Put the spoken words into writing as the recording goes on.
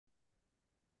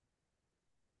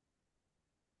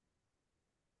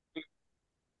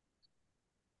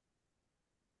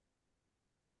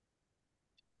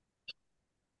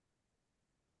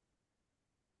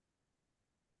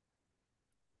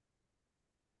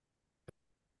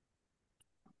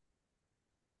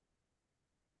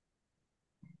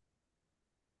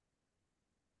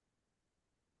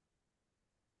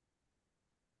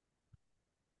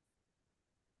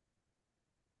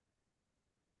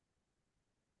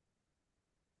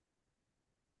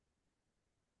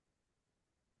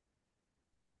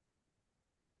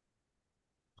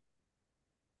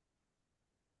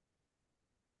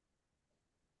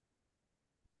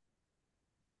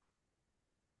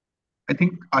I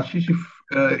think Ashish,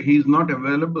 if he's not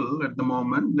available at the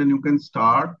moment, then you can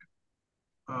start,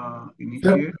 Sir,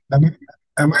 initiate.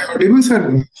 am I audible,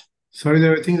 sir? Sorry,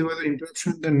 I think there was an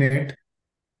interruption in the net.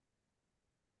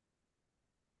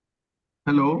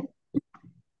 Hello.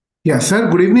 Yeah, sir.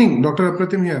 Good evening, Dr.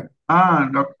 Apratim here.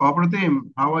 Dr.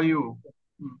 Apratim, how are you?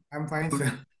 Hmm, I'm fine, Good, sir.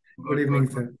 Good good, good, evening,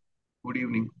 good. sir. Good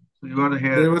evening. So you are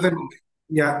here. There was a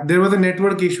So, there was a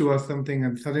network issue or something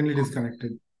and suddenly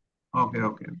disconnected. okay,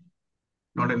 okay,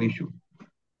 not an issue.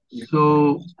 Yeah. So,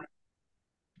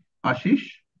 Ashish,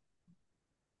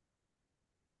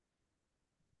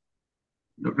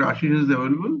 Dr. Ashish is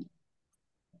available.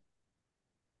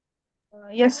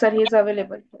 Yes, sir, he is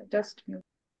available. Just mute.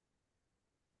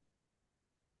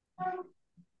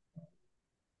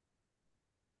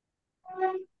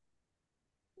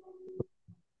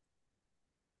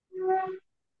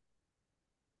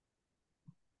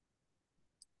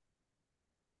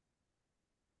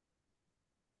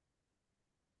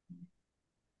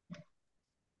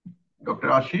 Dr.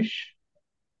 Ashish.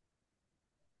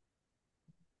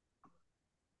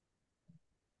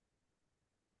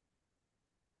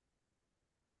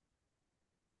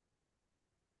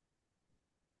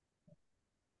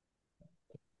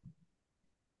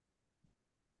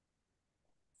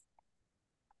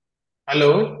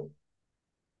 Hello,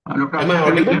 Dr. am I Ashish,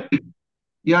 can you hear audible? me?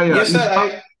 Yeah, yeah. Yes, You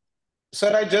sir.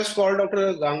 start. I just called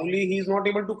Dr. Ganguly. He's not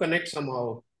able to connect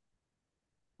somehow.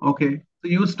 Okay. So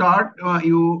you start. First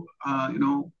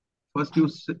you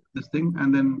this thing,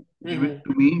 and then give it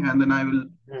Mm-hmm. to me, and then I will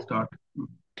start.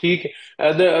 ठीक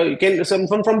है. Can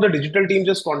someone from the digital team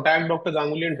just contact Dr.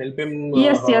 Ganguly and help him?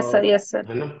 Yes, yes, sir. Yes, sir.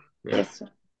 है ना? Yeah. Yes, sir.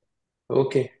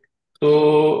 Okay. So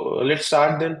let's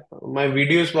start then. My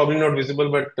video is probably not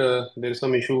visible, but there is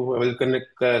some issue. I will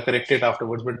correct it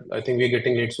afterwards. But I think we are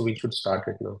getting late, so we should start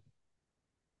it now.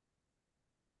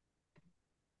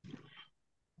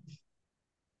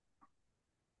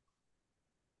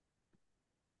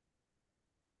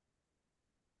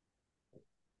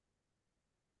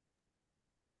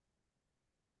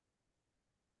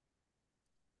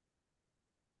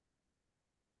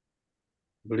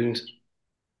 Good evening, sir.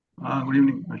 Good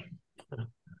evening, Ashish.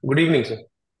 Good evening, sir.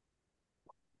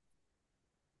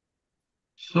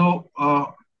 So,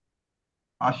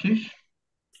 Ashish.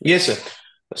 Yes, sir.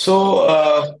 So,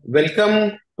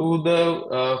 welcome to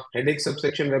the headache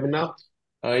subsection webinar.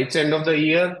 It's end of the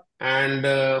year, and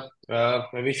I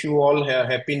wish you all a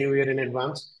happy new year in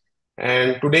advance.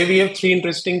 And today we have three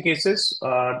interesting cases,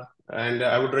 and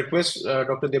I would request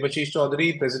Dr. Debashish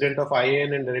Chaudhary, President of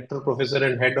IAN and Director, Professor,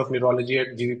 and Head of Neurology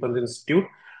at GV Pant Institute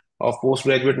of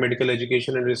Postgraduate Medical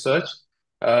Education and Research,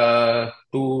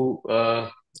 to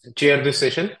chair this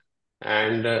session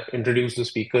and introduce the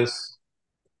speakers.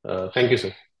 Thank you,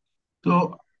 sir.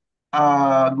 So,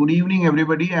 good evening,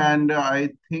 everybody. And I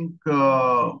think,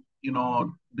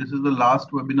 this is the last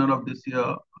webinar of this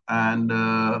year and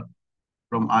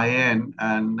from IN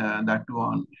and that too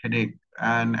on headache.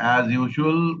 And as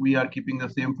usual, we are keeping the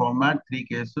same format, three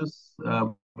cases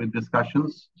with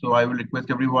discussions. So I will request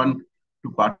everyone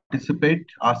to participate,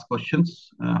 ask questions,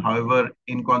 however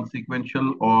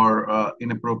inconsequential or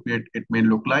inappropriate it may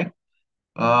look like.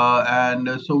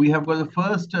 So we have got the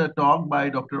first talk by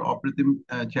Dr. Apratim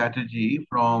Chatterjee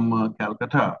from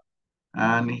Calcutta.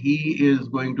 And he is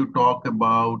going to talk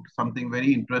about something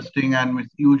very interesting and which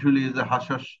usually is a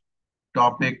hush-hush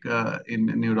topic in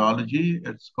neurology.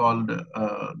 It's called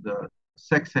the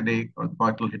sex headache or the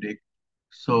coital headache.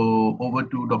 So over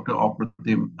to Dr.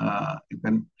 Apratim. You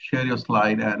can share your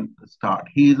slide and start.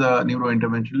 He is a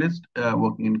neurointerventionalist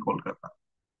working in Kolkata.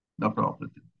 Dr.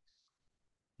 Apratim.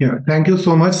 Yeah. Thank you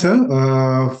so much, sir.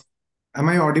 Am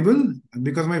I audible?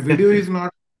 Because my video is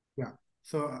not. Yeah.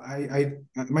 So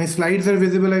my slides are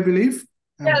visible, I believe.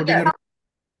 I'm putting it.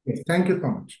 Yes, thank you so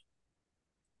much.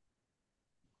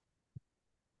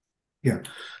 Yeah.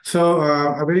 So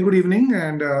a very good evening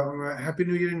and happy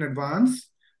New Year in advance.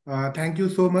 Thank you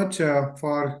so much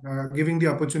for giving the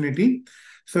opportunity.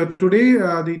 So today,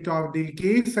 the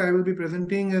case I will be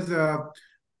presenting is a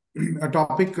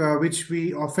topic which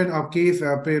we often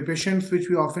patients which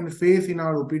we often face in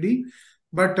our OPD.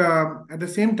 But at the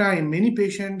same time, many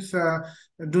patients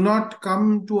do not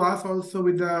come to us also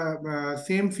with the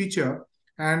same feature,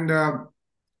 and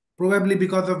probably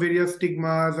because of various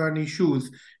stigmas and issues.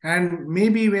 And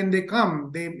maybe when they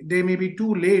come, they may be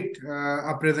too late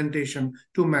a presentation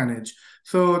to manage.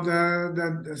 So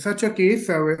such a case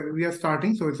we are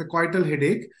starting. So it's a coital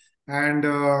headache and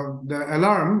the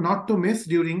alarm not to miss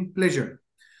during pleasure.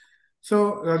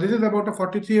 So this is about a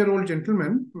 43-year-old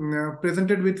gentleman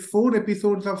presented with 4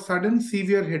 episodes of sudden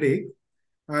severe headache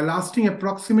lasting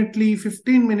approximately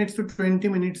 15 minutes to 20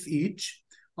 minutes each,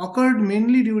 occurred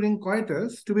mainly during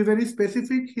coitus. To be very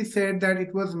specific, he said that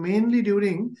it was mainly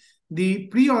during the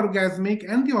pre-orgasmic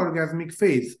and the orgasmic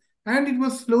phase, and it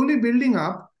was slowly building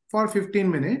up for 15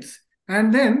 minutes,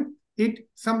 and then it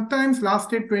sometimes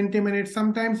lasted 20 minutes,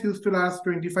 sometimes used to last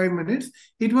 25 minutes.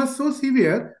 It was so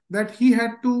severe that he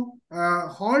had to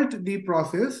halt the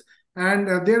process, and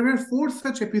there were 4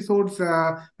 such episodes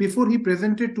before he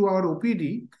presented to our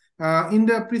OPD in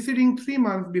the preceding 3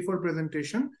 months before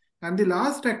presentation. And the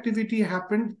last activity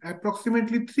happened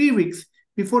approximately 3 weeks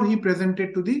before he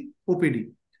presented to the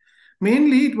OPD.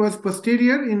 Mainly, it was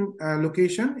posterior in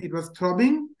location. It was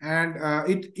throbbing, and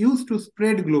it used to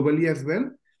spread globally as well.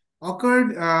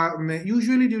 Occurred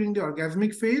usually during the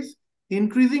orgasmic phase,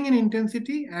 increasing in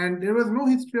intensity, and there was no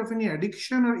history of any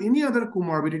addiction or any other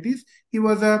comorbidities. He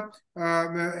was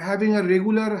having a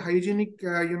regular hygienic,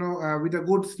 with a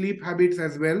good sleep habits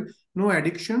as well, no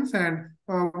addictions, and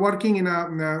working in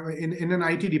an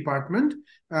IT department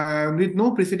with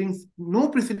no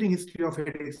preceding history of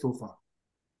headache so far.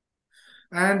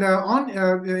 And on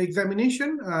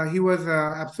examination, he was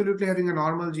absolutely having a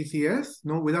normal GCS,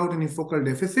 without any focal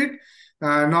deficit,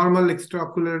 normal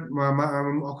extraocular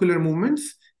ocular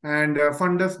movements, and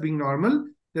fundus being normal.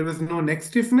 There was no neck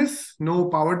stiffness, no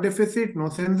power deficit, no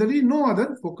sensory, no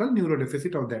other focal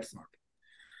neurodeficit of that sort.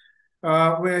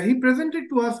 Where he presented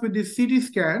to us with this CT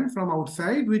scan from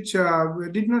outside, which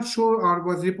did not show or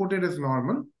was reported as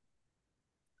normal.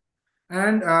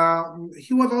 And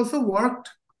he was also worked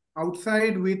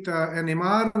outside with an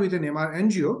MR, with an MR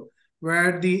angio,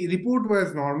 where the report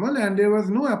was normal and there was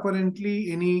no apparently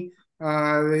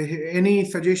any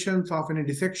suggestions of any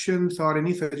dissections or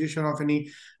any suggestion of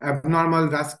any abnormal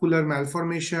vascular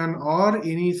malformation or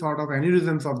any sort of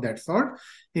aneurysms of that sort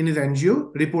in his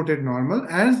angio, reported normal,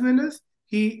 as well as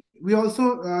we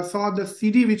also saw the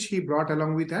CD which he brought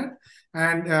along with that,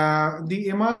 and the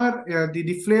MR,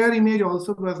 the flare image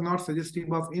also was not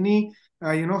suggestive of any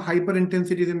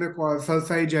hyperintensities in the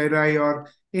sulci gyri or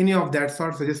any of that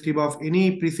sort suggestive of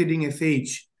any preceding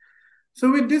SH.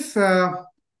 So with this,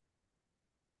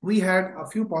 we had a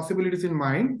few possibilities in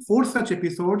mind. 4 such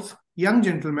episodes, young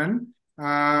gentlemen,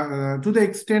 to the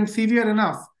extent severe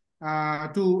enough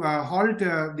to halt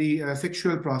the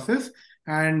sexual process.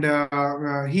 And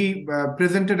he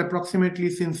presented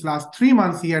approximately since last 3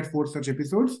 months, he had 4 such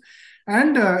episodes.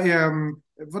 And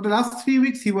for the last 3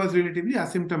 weeks, he was relatively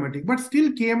asymptomatic, but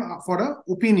still came for an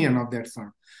opinion of that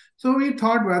sort. So we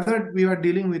thought whether we were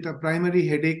dealing with a primary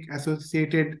headache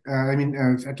associated,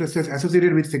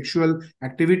 associated with sexual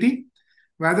activity,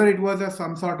 whether it was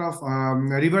some sort of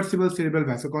reversible cerebral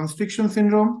vasoconstriction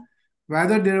syndrome,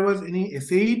 whether there was any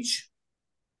SH,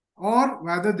 or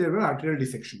whether there were arterial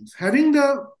dissections. Having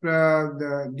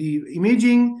the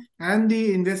imaging and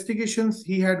the investigations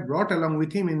he had brought along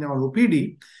with him in our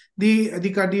OPD,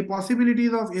 the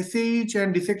possibilities of SH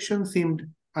and dissection seemed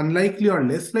unlikely or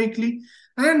less likely,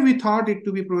 and we thought it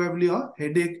to be probably a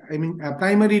headache, a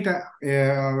primary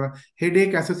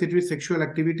headache associated with sexual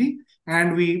activity.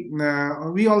 And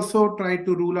we also tried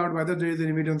to rule out whether there is an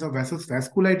evidence of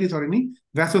vasculitis or any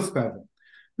vasospasm.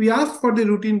 We asked for the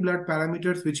routine blood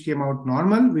parameters, which came out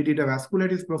normal. We did a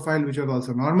vasculitis profile, which was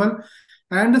also normal.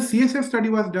 And the CSF study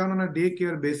was done on a day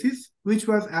care basis, which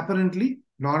was apparently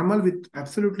normal with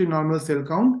absolutely normal cell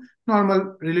count,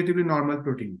 relatively normal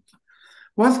protein.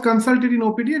 Was consulted in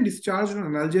OPD and discharged on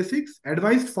analgesics,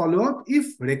 advised follow-up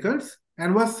if recurs,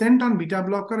 and was sent on beta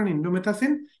blocker and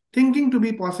indomethacin, thinking to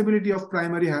be possibility of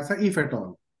primary HASA if at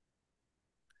all.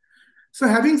 So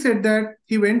having said that,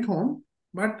 he went home.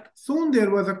 But soon there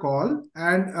was a call,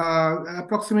 and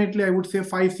approximately, I would say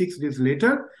 5-6 days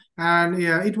later, and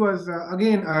it was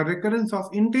again a recurrence of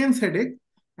intense headache,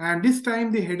 and this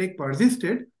time the headache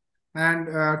persisted, and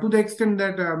to the extent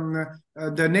that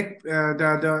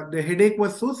the headache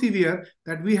was so severe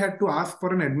that we had to ask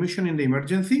for an admission in the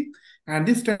emergency, and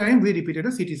this time we repeated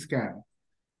a CT scan.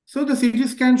 So the CT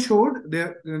scan showed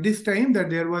this time that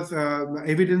there was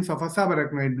evidence of a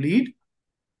subarachnoid bleed.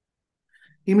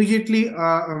 Immediately,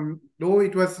 though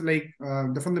it was like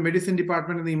from the medicine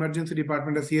department and the emergency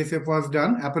department, the CSF was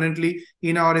done. Apparently,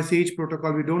 in our SH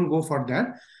protocol, we don't go for that.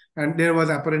 And there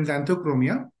was apparent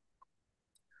xanthochromia.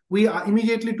 We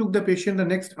immediately took the patient the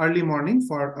next early morning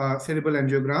for cerebral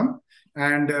angiogram.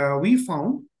 And we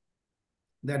found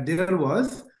that there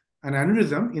was an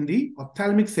aneurysm in the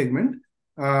ophthalmic segment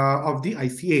of the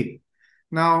ICA.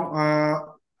 Now,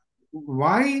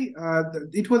 why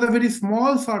it was a very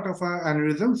small sort of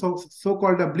aneurysm,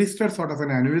 so-called a blister sort of an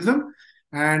aneurysm,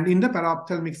 and in the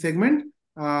paraophthalmic segment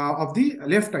of the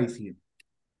left ICA.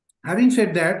 Having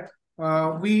said that,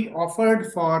 we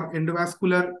offered for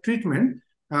endovascular treatment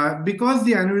because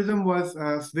the aneurysm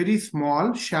was very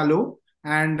small, shallow,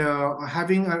 and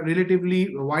having a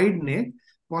relatively wide neck.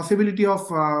 Possibility of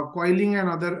coiling and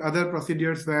other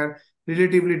procedures were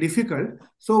relatively difficult.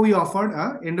 So we offered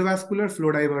a endovascular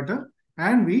flow diverter,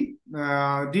 and we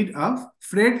did a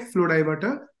Fred flow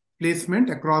diverter placement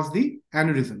across the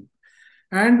aneurysm.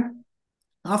 And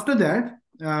after that,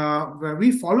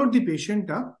 we followed the patient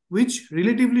up, which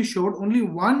relatively showed only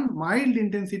one mild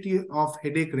intensity of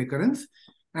headache recurrence.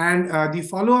 And the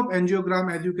follow-up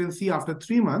angiogram, as you can see, after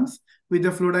 3 months, with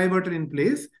the flow diverter in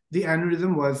place, the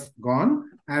aneurysm was gone,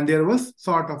 and there was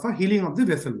sort of a healing of the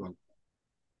vessel wall.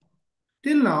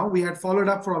 Till now, we had followed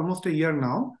up for almost a year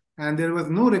now, and there was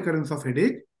no recurrence of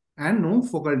headache and no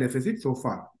focal deficit so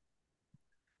far.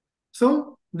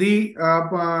 So we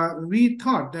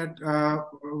thought that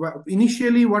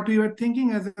initially what we were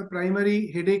thinking as a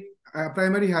primary headache,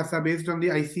 primary HASA based on the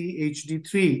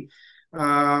ICHD3,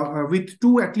 with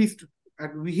two at least,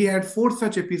 he had 4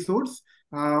 such episodes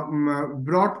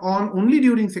brought on only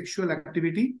during sexual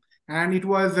activity, and it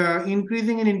was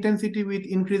increasing in intensity with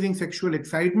increasing sexual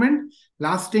excitement,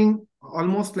 lasting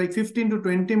almost like 15 to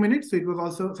 20 minutes. So it was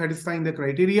also satisfying the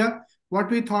criteria. What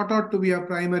we thought out to be a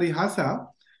primary HASA,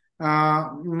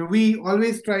 we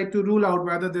always tried to rule out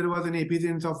whether there was an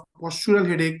episode of postural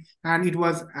headache, and it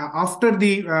was after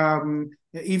the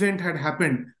event had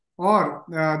happened, or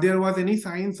there was any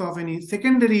signs of any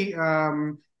secondary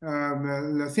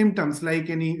symptoms like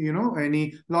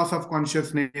any loss of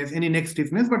consciousness, any neck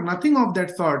stiffness, but nothing of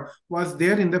that sort was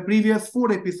there in the previous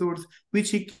 4 episodes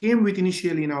which he came with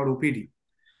initially in our OPD.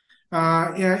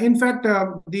 In fact,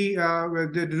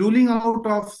 the ruling out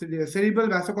of cerebral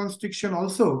vasoconstriction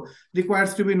also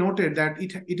requires to be noted that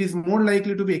it is more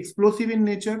likely to be explosive in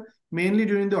nature, mainly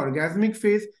during the orgasmic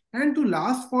phase, and to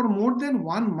last for more than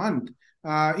 1 month.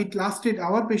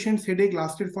 Our patient's headache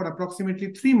lasted for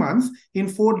approximately 3 months in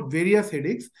 4 various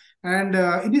headaches, and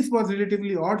this was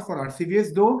relatively odd for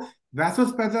RCVS, though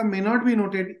vasospasm may not be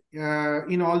noted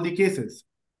in all the cases.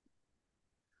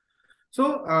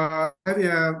 So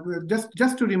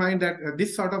just to remind that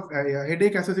this sort of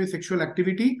headache associated with sexual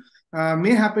activity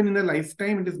may happen in a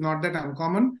lifetime. It is not that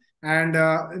uncommon, and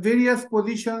various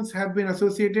positions have been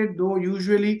associated, though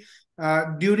usually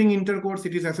during intercourse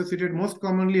it is associated most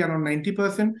commonly around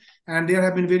 90%, and there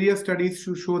have been various studies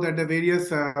to show that the various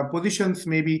positions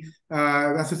may be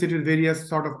associated with various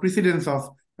sort of precedence of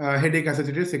headache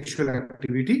associated sexual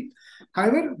activity.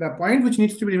 However, the point which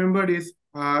needs to be remembered is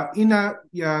in a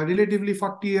relatively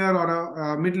 40-year or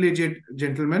a middle-aged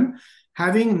gentleman,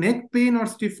 having neck pain or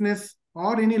stiffness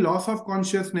or any loss of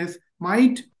consciousness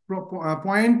might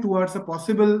point towards a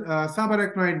possible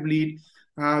subarachnoid bleed.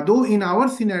 Though in our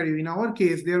scenario, in our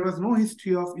case, there was no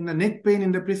history of in the neck pain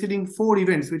in the preceding 4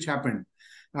 events which happened.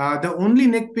 The only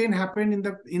neck pain happened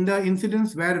in the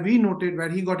incidents where we noted where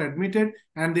he got admitted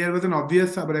and there was an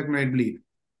obvious subarachnoid bleed.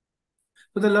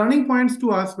 So the learning points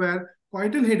to us were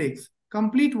coital headaches,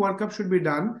 complete workup should be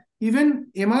done. Even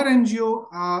MR angio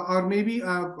or maybe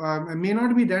may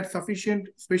not be that sufficient,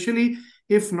 especially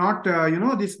if not,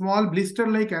 the small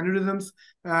blister-like aneurysms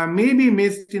may be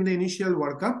missed in the initial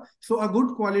workup. So a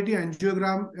good quality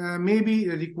angiogram may be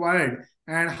required.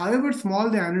 And however small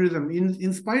the aneurysm,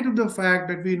 in spite of the fact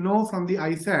that we know from the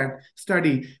ISAT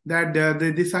study that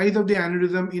the size of the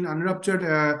aneurysm in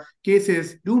unruptured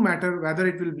cases do matter, whether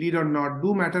it will bleed or not,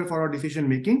 do matter for our decision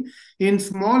making. In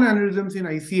small aneurysms in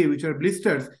ICA, which are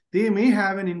blisters, they may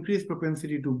have an increased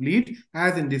propensity to bleed,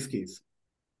 as in this case.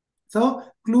 So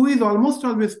clue is almost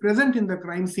always present in the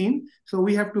crime scene. So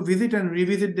we have to visit and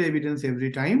revisit the evidence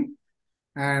every time.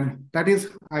 And that is,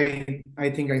 I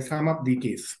think I sum up the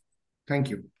case. Thank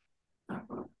you.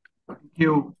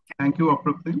 Thank you,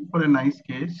 April, for a nice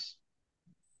case.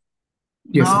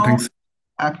 Yes, now, thanks.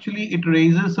 Actually, it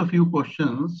raises a few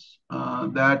questions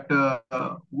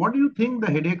what do you think the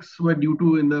headaches were due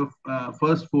to in the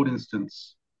first 4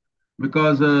 instances?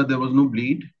 Because there was no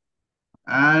bleed.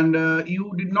 And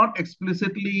you did not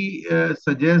explicitly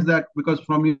suggest that, because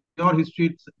from your history,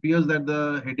 it appears that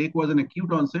the headache was an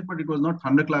acute onset, but it was not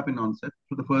thunderclap in onset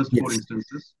for the first 4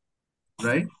 instances,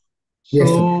 right? Yes,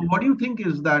 So what do you think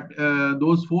is that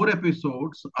those 4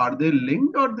 episodes, are they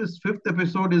linked, or this 5th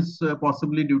episode is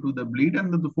possibly due to the bleed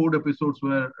and the 4 episodes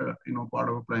were, part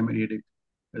of a primary headache,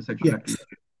 sexual activity?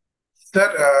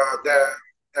 Sir,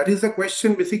 that is the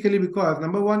question basically because,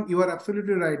 number one, you are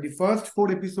absolutely right. The first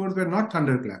 4 episodes were not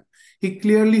thunderclap. He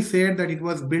clearly said that it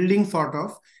was building sort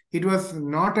of, It was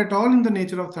not at all in the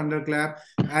nature of thunderclap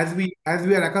as we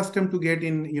are accustomed to get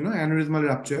in aneurysmal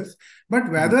ruptures, but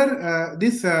rather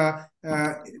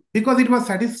because it was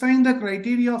satisfying the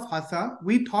criteria of HASA,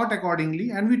 we thought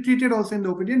accordingly and we treated also in the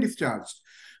OPD and discharged.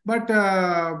 But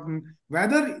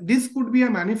whether this could be a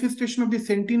manifestation of the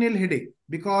sentinel headache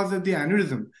because of the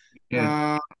aneurysm,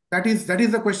 Yes. that is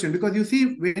the question. Because you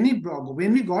see,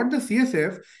 when we got the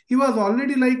CSF, he was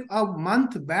already like a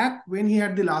month back when he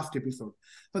had the last episode.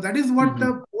 So that is what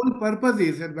the whole purpose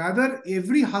is. That whether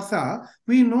every HASA,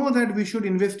 we know that we should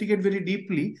investigate very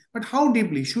deeply, but how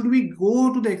deeply? Should we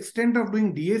go to the extent of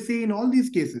doing DSA in all these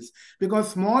cases? Because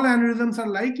small aneurysms are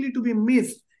likely to be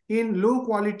missed in low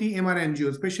quality MR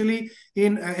angios, especially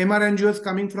in MR angios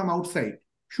coming from outside.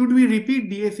 Should we repeat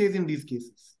DSAs in these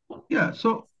cases? Yeah,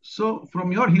 so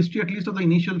from your history, at least of the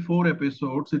initial 4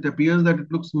 episodes, it appears that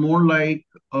it looks more like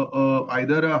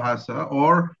either a HASA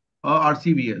or a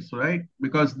RCVS, right?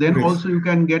 Because then Yes. also you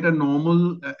can get a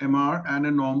normal MR and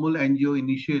a normal angio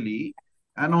initially,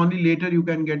 and only later you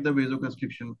can get the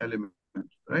vasoconstriction element,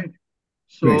 right?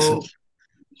 Right, sir.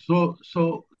 So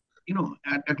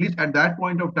at least at that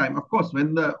point of time, of course,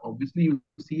 when obviously you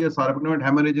see a sarcopenoid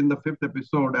hemorrhage in the 5th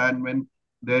episode, and when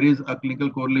there is a clinical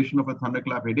correlation of a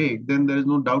thunderclap headache, then there is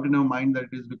no doubt in our mind that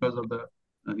it is because of the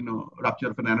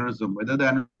rupture of an aneurysm. Whether the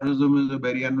aneurysm is a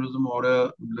berry aneurysm or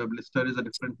a blister is a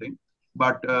different thing.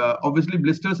 But obviously,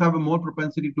 blisters have a more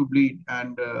propensity to bleed,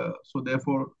 and so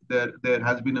therefore there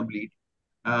has been a bleed.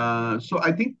 So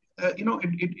I think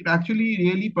it actually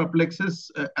really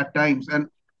perplexes at times. And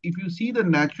if you see the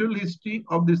natural history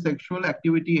of the sexual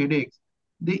activity headaches,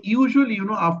 they usually,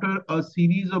 after a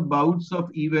series of bouts of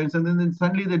events, and then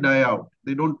suddenly they die out.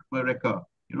 They don't recur.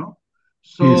 Yes,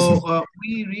 sir. So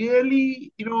we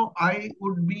really, I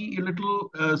would be a little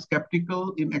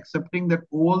skeptical in accepting that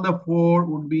all the 4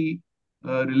 would be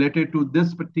related to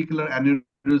this particular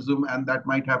aneurysm, and that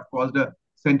might have caused a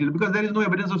sentinel, because there is no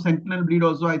evidence of sentinel bleed.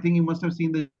 Also, I think you must have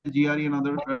seen the GRE and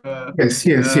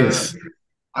Yes.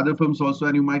 other films also,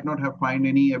 and you might not have find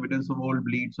any evidence of old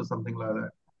bleeds or something like that.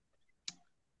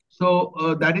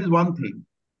 So that is one thing.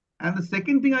 And the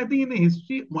second thing, I think in the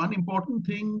history, one important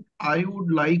thing I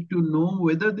would like to know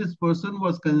whether this person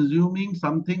was consuming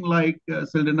something like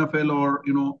sildenafil or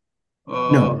No.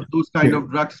 those kind Yeah. of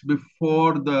drugs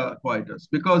before the coitus,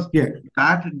 because Yeah.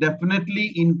 that definitely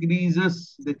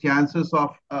increases the chances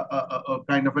of a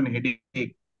kind of an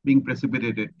headache being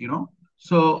precipitated.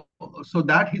 So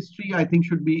that history, I think,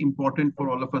 should be important for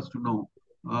all of us to know.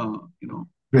 Uh, you know.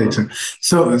 Right, sir.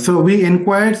 So we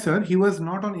inquired, sir. He was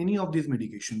not on any of these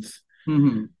medications.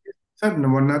 Mhm. Sir,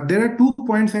 there are 2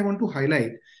 points I want to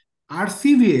highlight.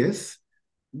 RCVS,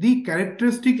 the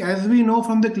characteristic, as we know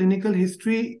from the clinical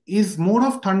history, is more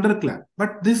of thunderclap.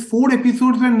 But these 4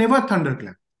 episodes were never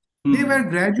thunderclap. They were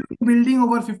gradually building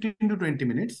over 15 to 20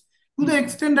 minutes to the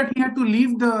extent that he had to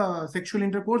leave the sexual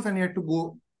intercourse and he had to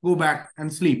go back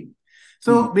and sleep.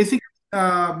 So basically,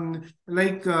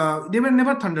 they were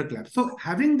never thunderclap. So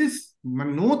having this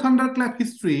no thunderclap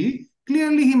history,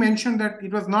 clearly he mentioned that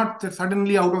it was not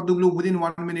suddenly out of the blue within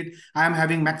 1 minute I am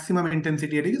having maximum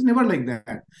intensity. It is never like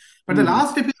that. But the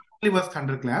last episode only was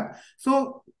thunderclap.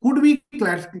 So could we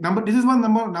clarify? This is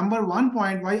number 1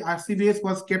 point why RCBS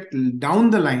was kept down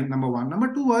the line. Number 1.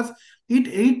 Number 2 was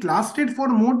it lasted for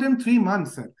more than 3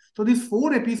 months, sir. So these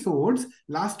 4 episodes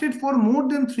lasted for more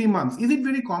than 3 months. Is it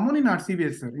very common in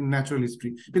RCBS, sir, in natural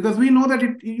history? Because we know that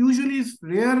it usually is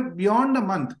rare beyond a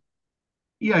month.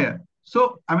 Yeah.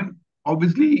 So I mean,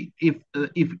 obviously, if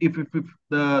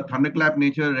the thunderclap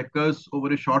nature recurs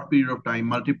over a short period of time,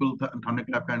 multiple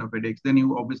thunderclap kind of headaches, then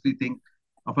you obviously think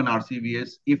of an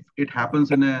RCVS. If it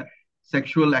happens in a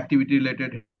sexual activity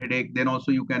related headache, then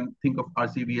also you can think of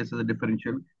RCVS as a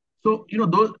differential. So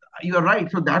those, you are right.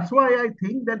 So that's why I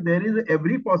think that there is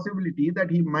every possibility that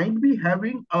he might be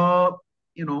having a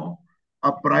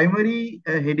primary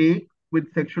headache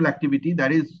with sexual activity.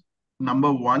 That is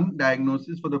number 1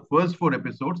 diagnosis for the first 4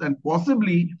 episodes, and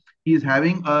possibly he's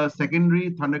having a secondary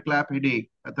thunderclap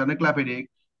headache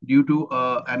due to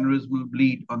aneurysmal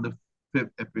bleed on the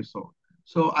 5th episode.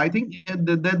 So I think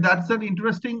that's an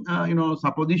interesting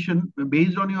supposition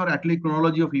based on your atelier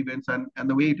chronology of events and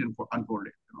the way it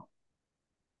unfolded.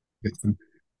 Yes, sir.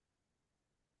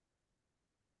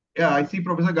 Yeah, I see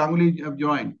Professor Ganguly have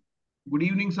joined. Good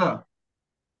evening, sir.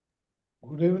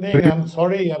 Good evening. I'm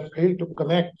sorry I failed to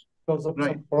connect because of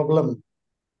some problem.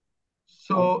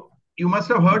 So you must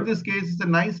have heard this case. It's a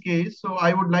nice case. So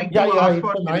I would like to Yeah, ask it's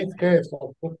for a nice case.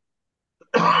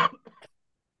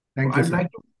 Thank you, I'd sir. like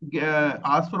to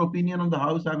ask for opinion on the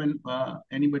house. I mean,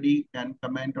 anybody can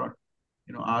comment or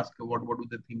ask what do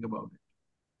they think about it.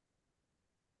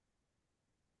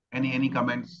 Any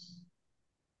comments?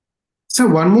 So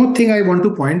one more thing I want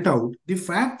to point out, the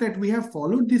fact that we have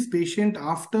followed this patient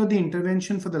after the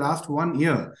intervention for the last 1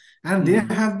 year, and there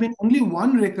have been only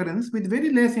one recurrence with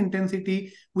very less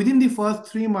intensity within the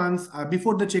first 3 months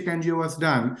before the check angio was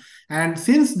done. And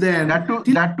since then, that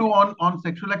too on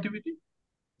sexual activity?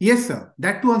 Yes, sir.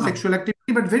 That too on sexual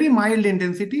activity, but very mild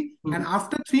intensity. And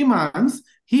after 3 months,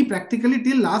 he practically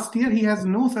till last year, he has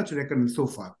no such recurrence so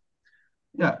far.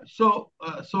 Yeah. So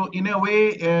in a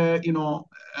way, in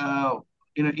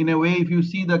a way, if you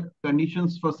see the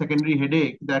conditions for secondary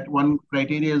headache, that one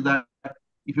criteria is that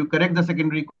if you correct the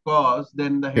secondary cause,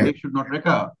 then the headache should not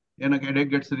recur, and a headache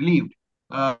gets relieved.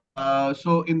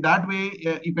 So in that way,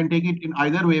 you can take it in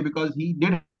either way, because he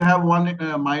did have one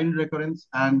mild recurrence,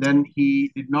 and then he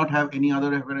did not have any other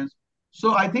recurrence.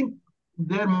 So I think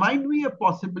there might be a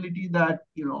possibility that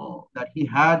that he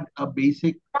had a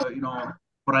basic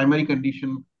primary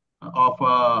condition of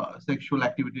sexual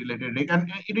activity related headache, and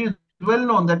it is well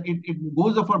known that it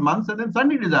goes up for months and then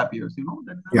suddenly disappears.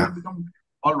 Then it becomes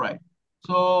all right.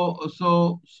 So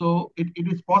it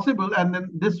is possible, and then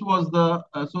this was the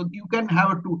so you can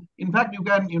have a two. In fact, you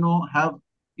can have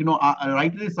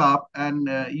write this up and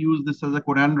use this as a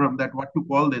conundrum, that what to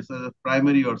call this, as a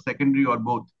primary or secondary or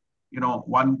both.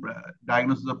 One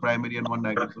diagnosis of primary and one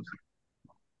diagnosis of secondary.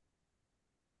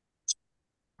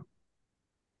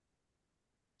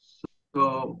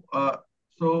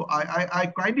 So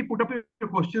I kindly put up your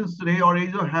questions today, or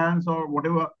raise your hands or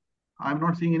whatever. I'm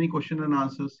not seeing any question and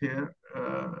answers here.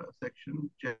 Section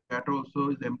chat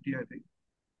also is empty, I think.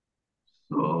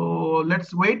 So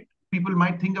let's wait. People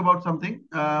might think about something.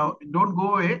 Don't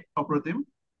go away, Apratim.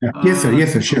 Yes, sir.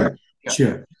 Yes, sir. Sure. Yeah.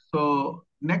 Sure. So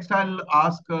next, I'll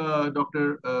ask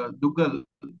Dr. Dugal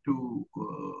to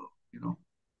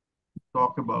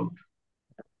talk about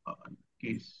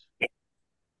case.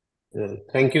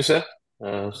 Thank you, sir.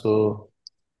 So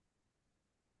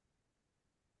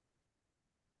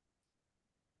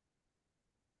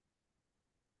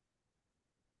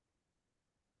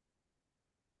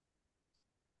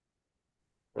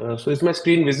is my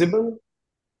screen visible?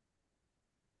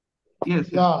 Yes.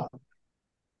 Yeah.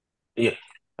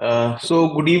 Yeah.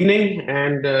 So good evening,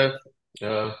 and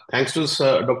thanks to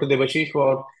Dr. Devashi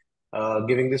for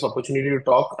giving this opportunity to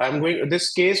talk.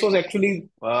 This case was actually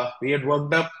we had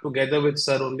worked up together with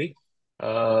sir only,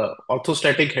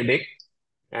 orthostatic headache,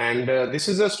 and this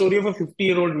is a story of a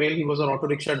 50-year-old male. He was an auto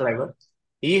rickshaw driver.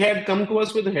 He had come to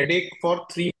us with a headache for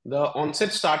three. The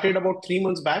onset started about 3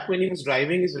 months back when he was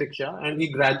driving his rickshaw, and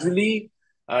he gradually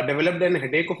developed an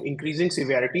headache of increasing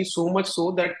severity, so much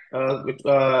so that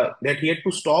that he had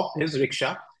to stop his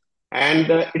rickshaw, and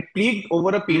it plagued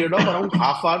over a period of around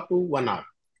half hour to 1 hour.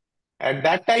 At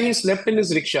that time, he slept in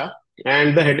his rickshaw,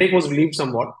 and the headache was relieved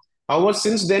somewhat. However,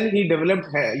 since then, he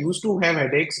used to have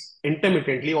headaches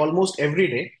intermittently, almost every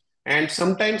day, and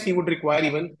sometimes he would require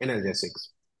even analgesics.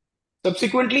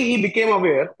 Subsequently, he became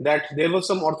aware that there was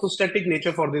some orthostatic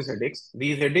nature for these headaches.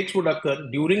 These headaches would occur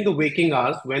during the waking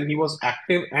hours when he was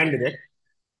active and erect,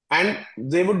 and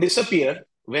they would disappear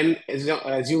when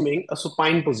assuming a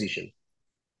supine position.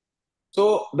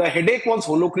 So the headache was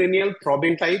holocranial,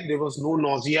 throbbing type. There was no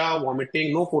nausea,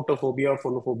 vomiting, no photophobia or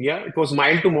phonophobia. It was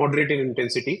mild to moderate in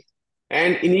intensity.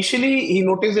 And initially, he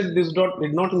noticed that this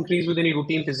did not increase with any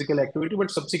routine physical activity,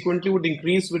 but subsequently would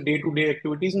increase with day-to-day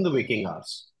activities in the waking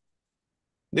hours.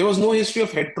 There was no history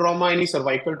of head trauma, any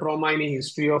cervical trauma, any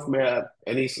history of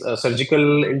any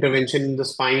surgical intervention in the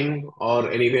spine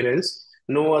or anywhere else,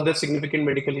 no other significant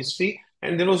medical history,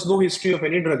 and there was no history of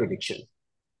any drug addiction.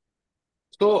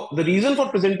 So the reason for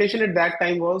presentation at that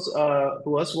time was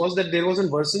to us was that there was a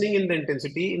worsening in the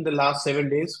intensity in the last 7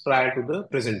 days prior to the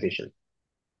presentation.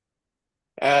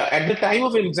 At the time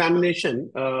of examination,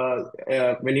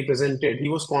 when he presented, he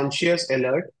was conscious,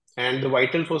 alert, and the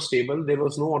vitals were stable. There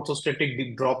was no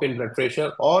orthostatic drop in blood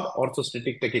pressure or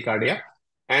orthostatic tachycardia,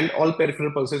 and all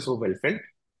peripheral pulses were well felt.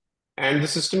 And the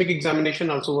systemic examination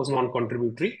also was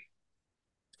non-contributory.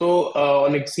 So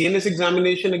on a CNS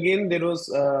examination, again, there was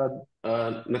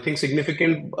nothing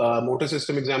significant. Motor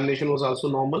system examination was also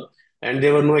normal, and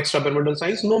there were no extrapyramidal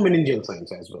signs, no meningeal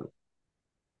signs as well.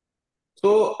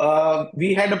 So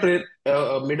we had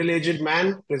a middle-aged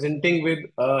man presenting with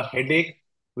a headache,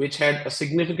 which had a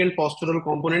significant postural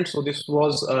component. So this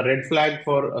was a red flag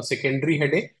for a secondary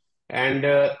headache, and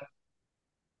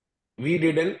we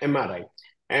did an MRI.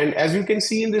 And as you can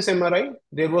see in this MRI,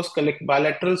 there was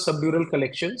bilateral subdural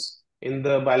collections in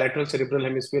the bilateral cerebral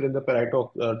hemisphere in the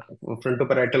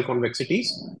frontoparietal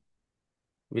convexities,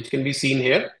 which can be seen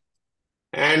here.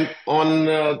 And on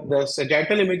the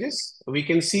sagittal images, we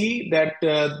can see that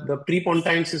the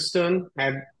prepontine cistern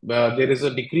had, there is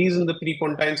a decrease in the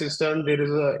prepontine cistern. There is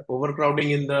a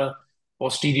overcrowding in the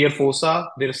posterior fossa.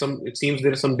 There is some, it seems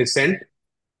there is some descent.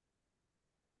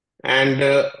 And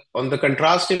on the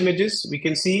contrast images, we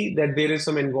can see that there is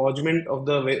some engorgement of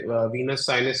the venous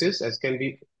sinuses, as can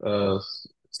be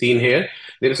seen here.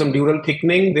 There is some dural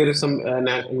thickening. There is some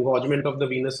engorgement of the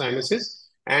venous sinuses.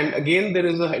 And again, there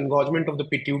is an engorgement of the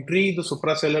pituitary. The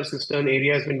suprasellar cistern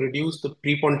area has been reduced. The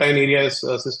prepontine areas,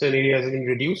 cistern area has been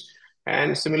reduced.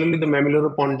 And similarly, the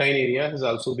mammillopontine area has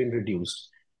also been reduced.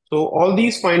 So all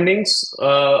these findings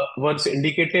was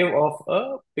indicative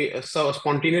of a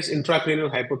spontaneous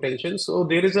intracranial hypotension. So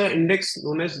there is an index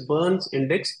known as Burns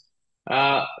index,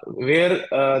 where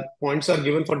points are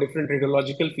given for different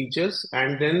radiological features,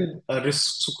 and then a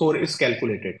risk score is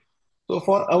calculated. So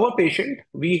for our patient,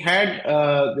 we had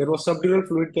there was subdural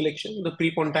fluid collection. The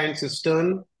prepontine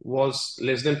cistern was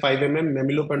less than 5 mm.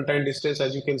 Mammillopontine distance,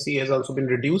 as you can see, has also been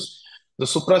reduced. The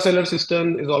suprasellar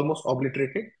cistern is almost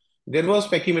obliterated. There was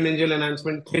pachymeningeal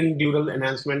enhancement, thin dural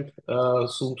enhancement,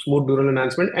 smooth dural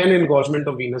enhancement, and engorgement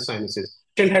of venous sinuses.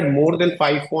 Patient had more than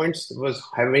 5 points, was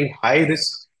having high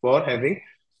risk for having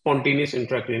spontaneous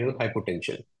intracranial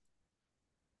hypotension.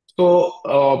 So,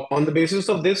 on the basis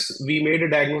of this, we made a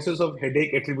diagnosis of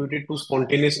headache attributed to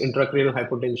spontaneous intracranial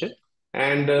hypotension.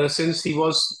 And since he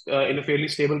was in a fairly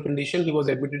stable condition, he was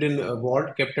admitted in a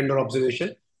ward, kept under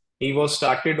observation. He was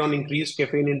started on increased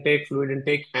caffeine intake, fluid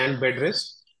intake, and bed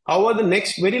rest. However,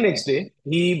 the very next day,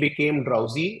 he became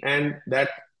drowsy, and that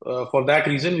for that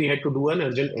reason, we had to do an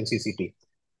urgent NCCT.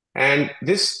 And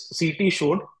this CT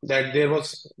showed that there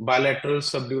was bilateral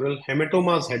subdural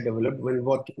hematomas had developed when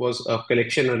what was a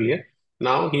collection earlier.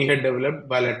 Now he had developed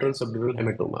bilateral subdural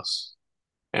hematomas.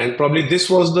 And probably this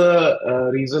was the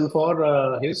reason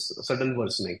for his sudden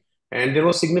worsening. And there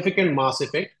was significant mass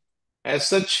effect. As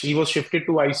such, he was shifted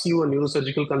to ICU. A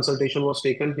neurosurgical consultation was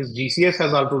taken. His GCS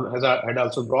had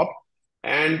also dropped.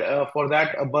 And for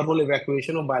that, a burhole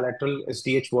evacuation of bilateral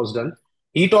SDH was done.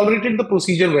 He tolerated the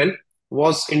procedure well,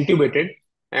 was intubated,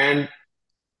 and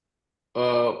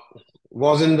uh,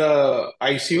 was in the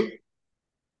ICU.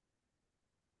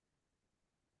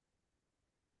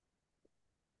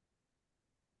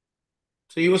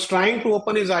 So he was trying to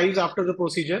open his eyes after the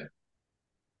procedure.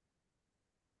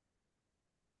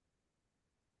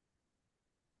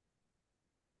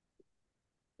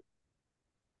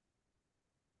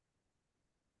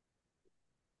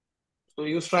 So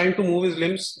he was trying to move his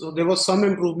limbs. So there was some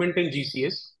improvement in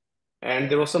GCS, and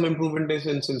there was some improvement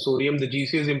in sensorium. The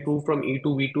GCS improved from E2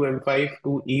 V2 M5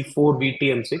 to E4 VT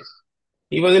M6.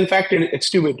 He was in fact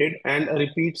extubated, and a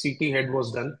repeat CT head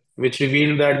was done, which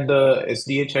revealed that the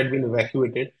SDH had been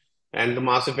evacuated and the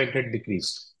mass effect had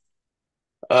decreased.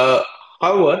 Uh,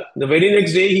 However, the very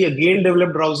next day, he again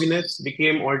developed drowsiness,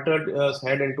 became altered,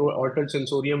 had into altered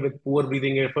sensorium with poor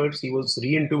breathing efforts. He was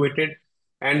re-intubated,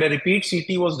 and a repeat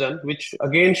CT was done, which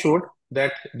again showed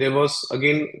that there was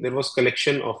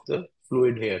collection of the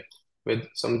fluid here with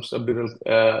some subdural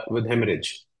with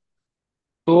hemorrhage.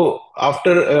 So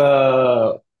after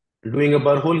doing a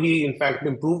burhole, he in fact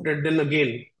improved and then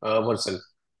again worsened.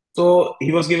 So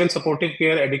he was given supportive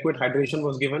care, adequate hydration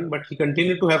was given, but he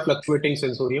continued to have fluctuating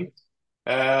sensorium.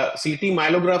 CT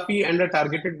myelography and a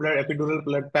targeted epidural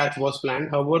blood patch was planned.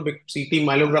 However, CT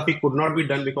myelography could not be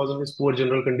done because of his poor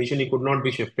general condition. He could not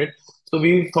be shifted. So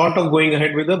we thought of going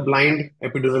ahead with a blind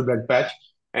epidural blood patch.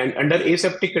 And under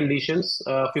aseptic conditions,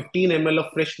 15 ml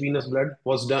of fresh venous blood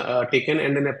was taken,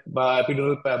 and an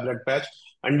epidural blood patch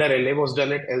under LA was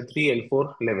done at L3,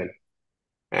 L4 level.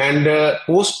 And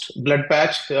post blood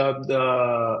patch,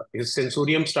 his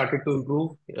sensorium started to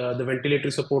improve. The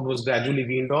ventilatory support was gradually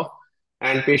weaned off,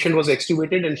 and patient was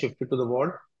extubated and shifted to the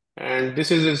ward. And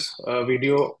this is his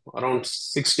video around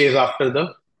 6 days after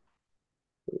the.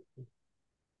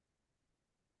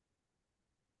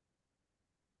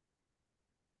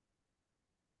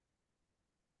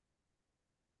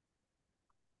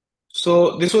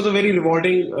 So this was a very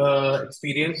rewarding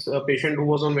experience. A patient who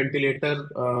was on ventilator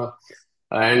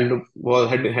and was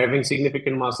having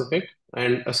significant mass effect,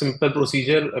 and a simple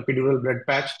procedure, epidural blood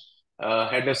patch,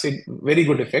 had a very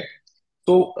good effect.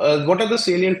 So, what are the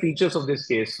salient features of this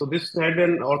case? So, this had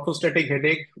an orthostatic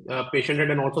headache. Patient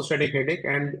had an orthostatic headache,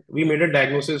 and we made a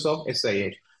diagnosis of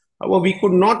SIH. However, we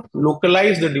could not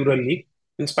localize the dural leak.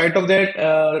 In spite of that,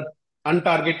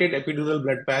 untargeted epidural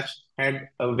blood patch had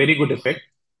a very good effect.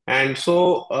 And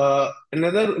so,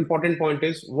 another important point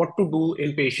is what to do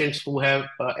in patients who have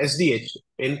SDH,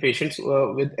 in patients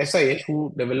with SIH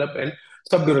who develop an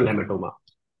subdural hematoma.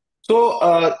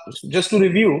 So, just to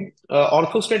review,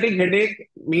 orthostatic headache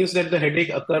means that the headache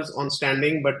occurs on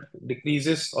standing but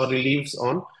decreases or relieves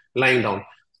on lying down.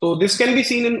 So, this can be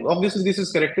seen in, obviously, this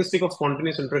is characteristic of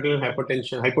spontaneous intracranial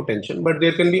hypotension, but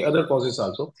there can be other causes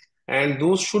also. And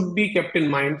those should be kept in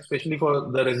mind, especially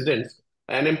for the residents.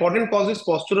 An important cause is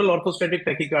postural orthostatic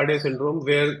tachycardia syndrome,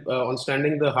 where on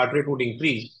standing the heart rate would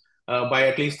increase by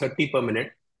at least 30 per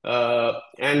minute.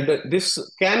 And this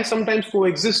can sometimes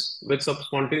coexist with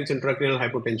spontaneous intracranial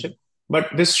hypotension, but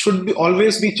this should be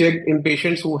always be checked in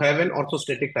patients who have an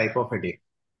orthostatic type of headache,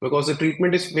 because the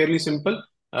treatment is fairly simple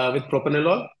with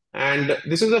propranolol, and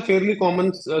this is a fairly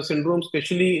common syndrome,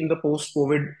 especially in the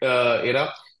post-COVID era.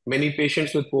 Many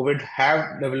patients with COVID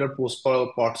have developed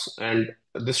post-POTS, and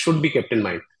this should be kept in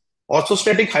mind.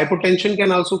 Orthostatic hypotension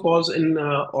can also cause an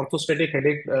orthostatic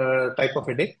headache type of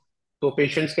headache. So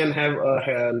patients can have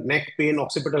neck pain,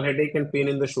 occipital headache, and pain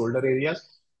in the shoulder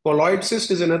areas. Colloid cyst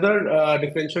is another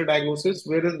differential diagnosis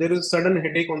where there is sudden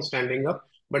headache on standing up,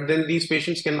 but then these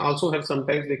patients can also have,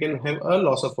 sometimes they can have a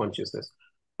loss of consciousness.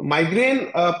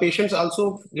 Migraine patients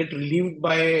also get relieved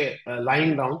by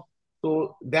lying down.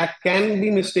 So that can be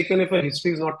mistaken if a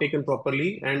history is not taken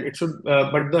properly, and it should.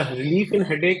 But the relief in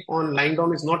headache on lying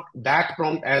down is not that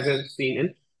prompt as is seen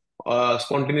in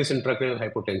spontaneous intracranial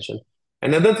hypotension.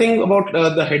 Another thing about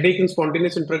the headache in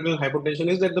spontaneous intracranial hypotension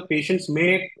is that the patients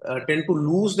may tend to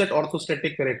lose that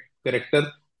orthostatic character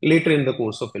later in the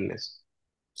course of illness.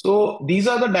 So these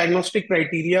are the diagnostic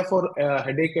criteria for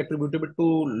headache attributable to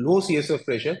low CSF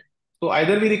pressure. So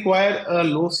either we require a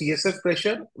low CSF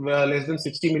pressure, less than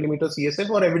 60 millimeter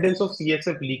CSF, or evidence of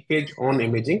CSF leakage on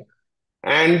imaging.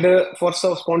 And for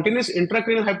spontaneous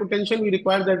intracranial hypotension, we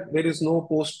require that there is no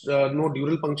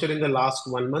dural puncture in the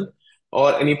last 1 month,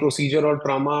 or any procedure or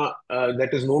trauma that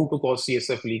is known to cause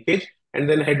CSF leakage. And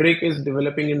then headache is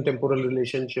developing in temporal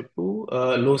relationship to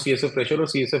low CSF pressure or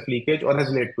CSF leakage, or has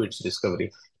led to its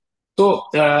discovery. So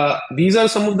these are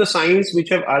some of the signs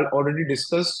which I've already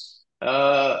discussed.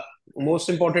 Most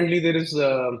importantly, there is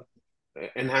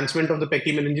enhancement of the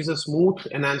pachymeninges, a smooth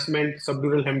enhancement,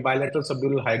 bilateral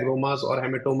subdural hygromas or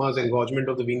hematomas, engorgement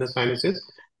of the venous sinuses.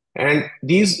 And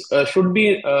these should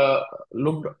be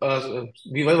looked,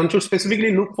 one should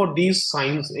specifically look for these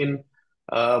signs in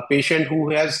a patient who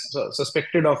has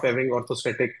suspected of having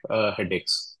orthostatic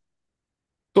headaches.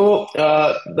 So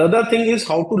the other thing is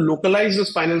how to localize the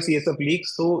spinal CSF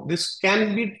leaks. So this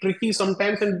can be tricky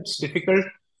sometimes and it's difficult.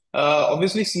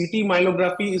 Obviously, CT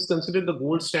myelography is considered the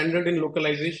gold standard in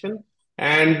localization,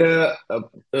 and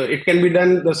it can be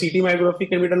done. The CT myelography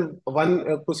can be done.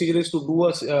 One procedure is to do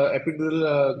a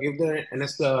epidural, give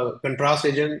the contrast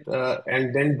agent,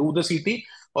 and then do the CT.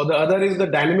 Or the other is the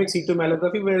dynamic CT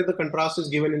myelography, where the contrast is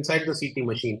given inside the CT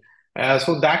machine.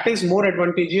 So that is more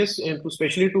advantageous,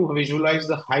 especially to visualize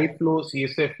the high flow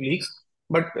CSF leaks.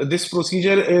 But this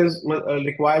procedure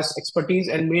requires expertise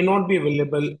and may not be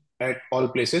available at all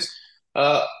places.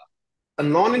 A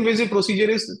non-invasive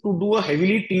procedure is to do a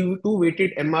heavily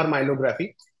T2-weighted MR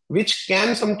myelography, which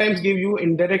can sometimes give you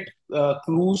indirect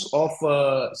clues of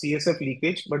CSF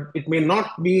leakage, but it may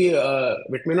not give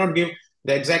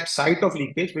the exact site of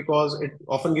leakage, because it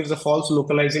often gives a false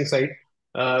localizing site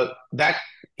that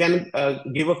can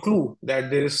give a clue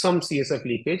that there is some CSF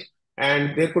leakage,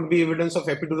 and there could be evidence of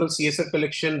epidural CSF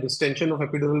collection, distension of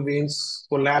epidural veins,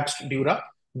 collapsed dura.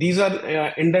 These are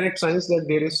indirect signs that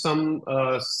there is some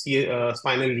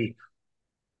spinal leak.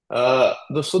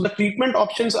 So the treatment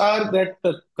options are that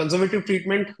conservative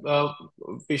treatment,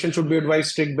 patient should be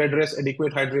advised strict bed rest,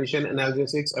 adequate hydration,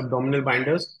 analgesics, abdominal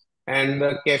binders, and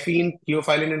caffeine,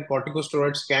 theophylline, and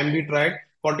corticosteroids can be tried.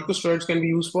 Corticosteroids can be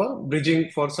used for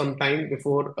bridging for some time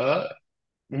before a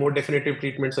more definitive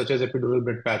treatment such as epidural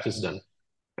blood patch is done.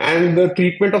 And the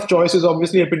treatment of choice is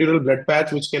obviously epidural blood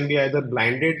patch, which can be either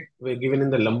blinded, given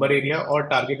in the lumbar area, or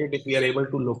targeted if we are able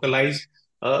to localize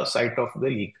a site of the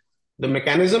leak. The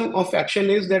mechanism of action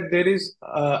is that there is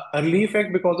early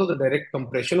effect because of the direct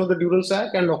compression of the dural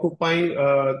sac and occupying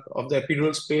of the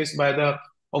epidural space by the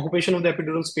occupation of the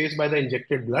epidural space by the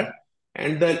injected blood.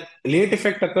 And the late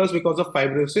effect occurs because of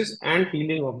fibrosis and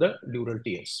healing of the dural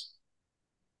tears.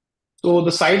 So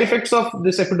the side effects of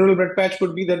this epidural blood patch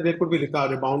could be that there could be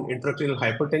rebound intracranial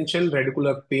hypertension,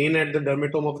 radicular pain at the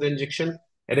dermatome of the injection,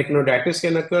 arachnoiditis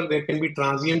can occur, there can be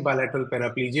transient bilateral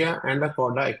paraplegia, and a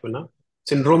cauda equina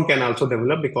syndrome can also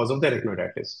develop because of the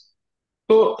arachnoiditis.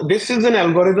 So this is an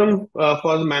algorithm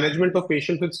for the management of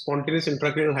patients with spontaneous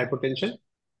intracranial hypertension.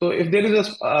 So if there is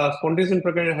a spontaneous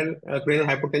intracranial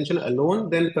hypertension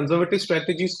alone, then conservative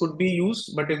strategies could be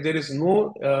used. But if there is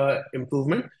no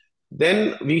improvement,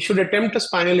 then we should attempt a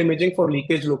spinal imaging for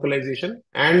leakage localization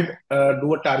and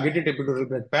do a targeted epidural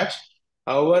blood patch.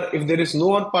 However, if there is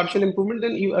no or partial improvement,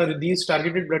 then these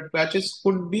targeted blood patches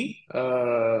could be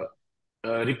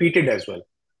repeated as well.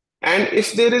 And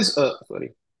if there is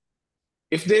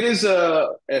if there is a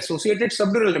associated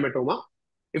subdural hematoma,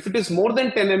 if it is more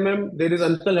than 10 there is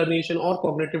uncal herniation or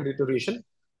cognitive deterioration,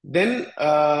 then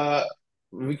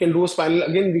we can do a spinal,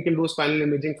 again, we can do a spinal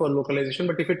imaging for localization.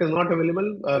 But if it is not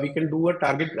available, we can do a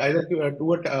target, either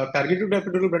do a targeted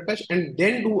epidural blood patch and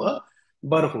then do a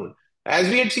burr hole. As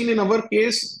we had seen in our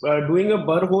case, doing a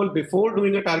burr hole before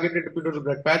doing a targeted epidural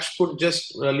blood patch could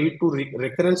just lead to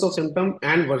recurrence of symptom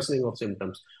and worsening of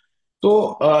symptoms.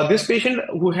 So this patient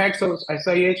who had some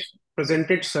SIH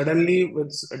presented suddenly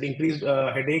with an increased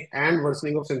headache and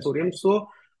worsening of sensorium. So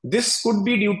this could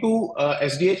be due to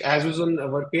SDH, as was in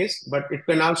our case, but it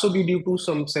can also be due to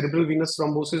some cerebral venous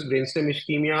thrombosis, brainstem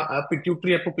ischemia.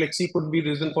 Pituitary apoplexy could be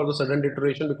reason for the sudden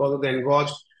deterioration because of the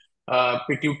engorged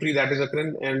pituitary that is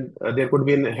occurring, and there could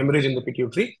be an hemorrhage in the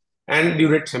pituitary, and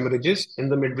direct hemorrhages in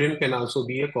the midbrain can also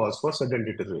be a cause for sudden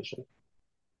deterioration.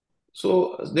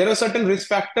 So there are certain risk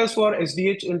factors for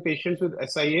SDH in patients with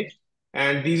SIH,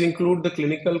 and these include the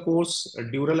clinical course,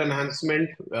 dural enhancement,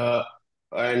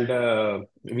 and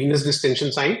venous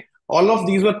distension sign. All of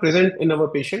these were present in our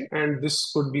patient, and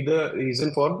this could be the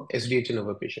reason for SDH in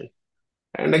our patient.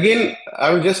 And again,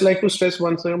 I would just like to stress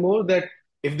once more that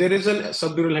if there is a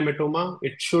subdural hematoma,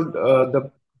 it should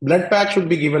the blood patch should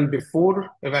be given before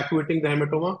evacuating the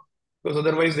hematoma, because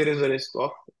otherwise there is a risk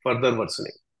of further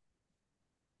worsening.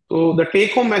 So the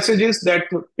take-home message is that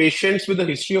patients with a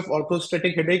history of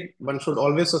orthostatic headache, one should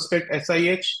always suspect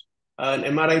SIH. An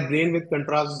MRI brain with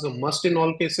contrast is a must in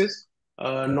all cases.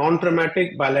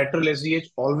 Non-traumatic bilateral SDH,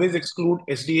 always exclude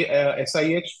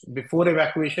SIH before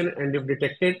evacuation, and if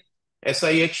detected,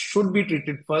 SIH should be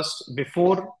treated first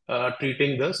before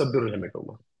treating the subdural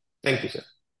hematoma. Thank you, sir.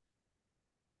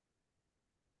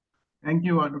 Thank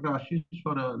you, Dr. Ashish,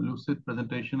 for a lucid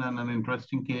presentation and an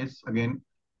interesting case again.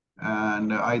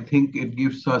 And I think it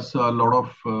gives us a lot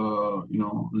of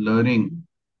learning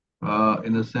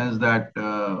in the sense that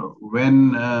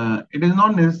when it is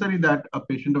not necessary that a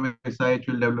patient of SIH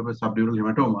will develop a subdural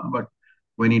hematoma, but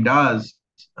when he does,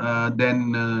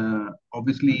 then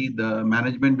obviously the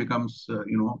management becomes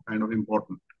kind of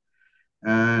important.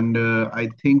 And I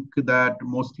think that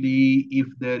mostly if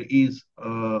there is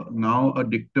now a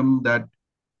dictum that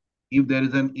if there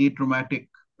is an atraumatic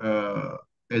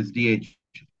SDH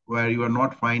where you are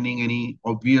not finding any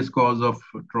obvious cause of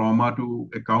trauma to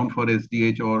account for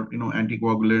SDH or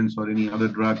anticoagulants or any other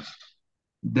drugs,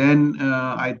 then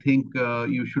I think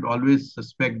you should always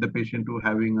suspect the patient to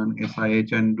having an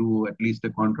SIH and do at least a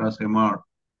contrast MR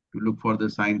to look for the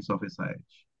signs of SIH,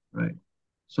 right?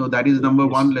 So that is number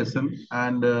one lesson,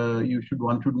 and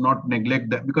one should not neglect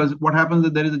that, because what happens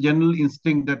is there is a general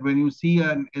instinct that when you see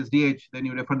an SDH, then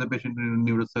you refer the patient to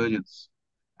neurosurgeons,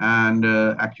 and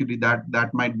actually that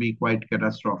might be quite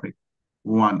catastrophic.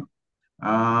 One.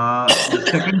 The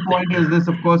second point is this,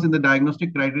 of course, in the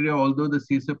diagnostic criteria, although the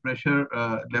CSF pressure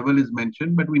level is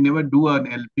mentioned, but we never do an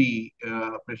LP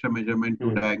pressure measurement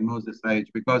to diagnose SIH,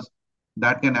 because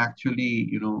that can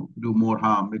actually, do more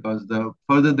harm, because the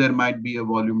further there might be a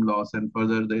volume loss and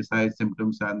further the SIH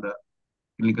symptoms and the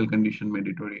clinical condition may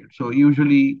deteriorate. So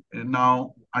usually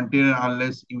now, until and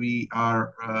unless we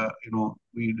are,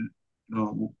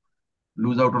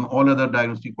 lose out on all other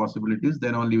diagnostic possibilities,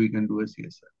 then only we can do a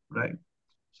CSF, right?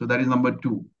 So that is number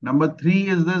two. Number three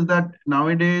is this, that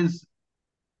nowadays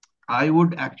I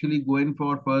would actually go in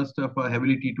for first of a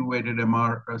heavily T2 weighted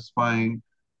MR spine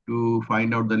to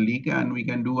find out the leak, and we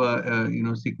can do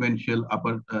a sequential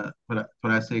upper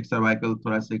thoracic, cervical,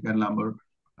 thoracic, and lumbar,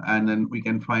 and then we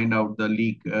can find out the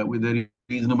leak with a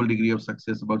reasonable degree of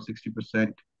success, about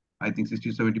 60%. I think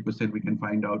 60-70% we can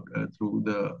find out through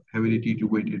the heavily T2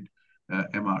 weighted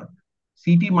MR.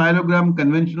 CT myelogram,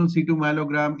 conventional CT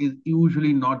myelogram is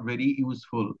usually not very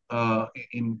useful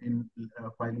in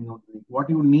finding out. What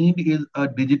you need is a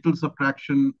digital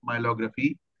subtraction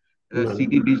myelography,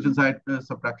 CT digital site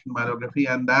subtraction myelography,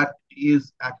 and that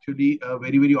is actually a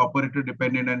very, very operator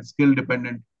dependent and skill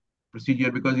dependent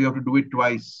procedure, because you have to do it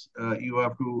twice. You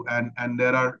have to, and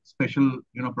there are special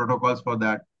protocols for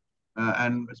that,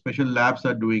 and special labs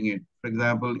are doing it. For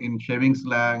example, in Shaving's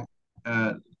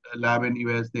lab in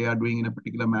US, they are doing in a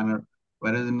particular manner,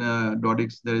 whereas in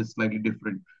Dodix there is slightly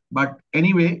different. But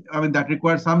anyway, I mean, that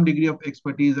requires some degree of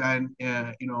expertise, and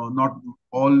not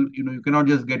all, you cannot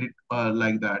just get it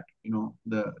like that,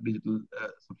 the digital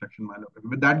subtraction myelography.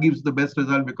 But that gives the best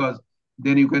result, because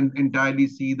then you can entirely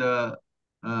see the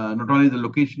not only the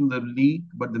location of the leak,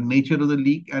 but the nature of the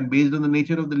leak. And based on the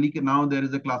nature of the leak, now there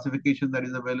is a classification that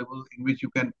is available in which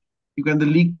the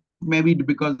leak may be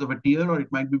because of a tear or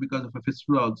it might be because of a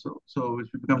fistula also. So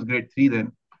which becomes grade 3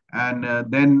 then. And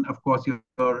then of course your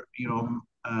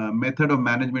method of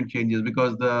management changes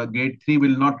because the grade 3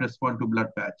 will not respond to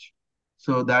blood patch.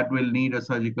 So that will need a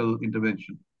surgical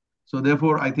intervention. So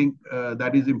therefore, I think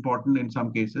that is important in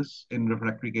some cases, in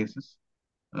refractory cases.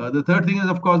 The third thing is,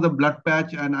 of course, the blood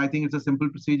patch, and I think it's a simple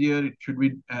procedure. It should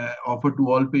be offered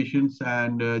to all patients,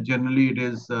 and generally it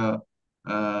is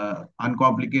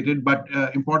uncomplicated. But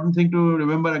important thing to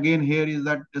remember again here is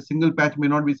that a single patch may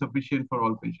not be sufficient for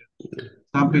all patients.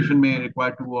 Some patient may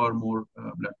require 2 or more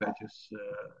blood patches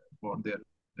for their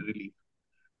relief.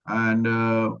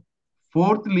 And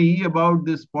fourthly, about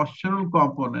this postural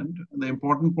component, the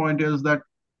important point is that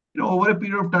over a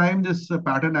period of time, this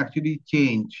pattern actually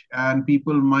change, and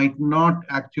people might not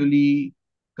actually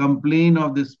complain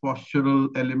of this postural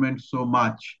element so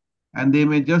much, and they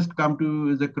may just come to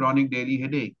as a chronic daily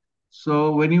headache.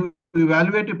 So when you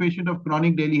evaluate a patient of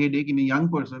chronic daily headache in a young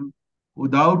person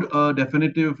without a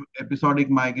definitive episodic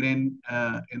migraine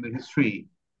in the history,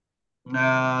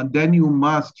 then you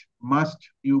must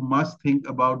think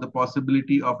about the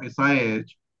possibility of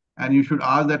SIH, and you should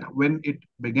ask that when it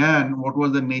began, what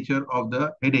was the nature of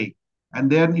the headache, and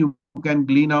then you can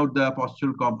glean out the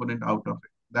postural component out of it.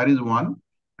 That is one.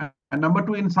 And number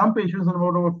two, in some patients,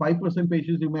 about over 5%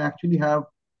 patients, you may actually have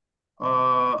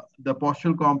the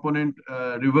postural component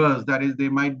reverse. That is, they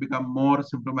might become more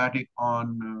symptomatic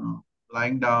on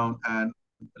lying down and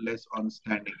less on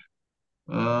standing.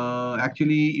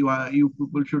 Actually, you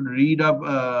people should read up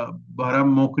Bahram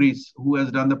Mokris, who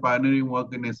has done the pioneering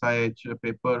work in SIH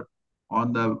paper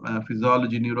on the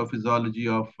physiology, neurophysiology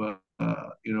of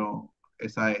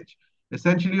SIH.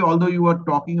 Essentially, although you are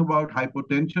talking about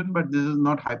hypotension, but this is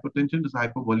not hypotension; it's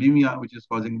hypovolemia, which is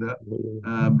causing the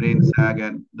brain sag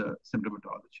and the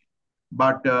symptomatology.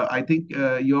 But I think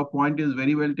your point is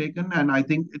very well taken, and I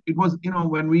think it was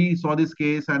when we saw this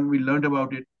case and we learned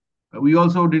about it, we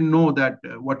also didn't know that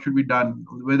what should be done,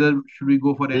 whether should we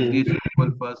go for SDH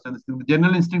removal first, and the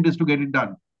general instinct is to get it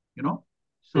done, you know.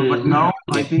 So, but now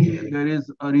I think there is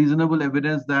a reasonable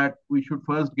evidence that we should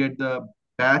first get the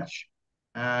patch,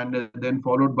 and then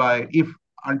followed by, if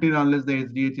until unless the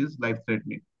SDH is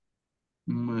life-threatening.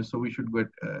 So we should get.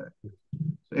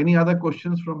 So any other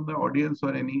questions from the audience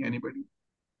or anybody?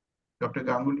 Dr.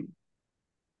 Ganguly?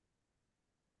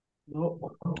 No,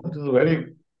 it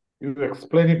is you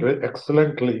explain it very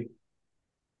excellently.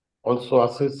 Also,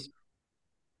 Assis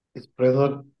is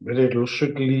present very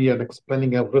lucidly and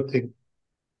explaining everything.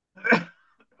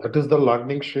 That is the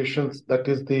learning sessions. That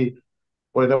is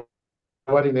whenever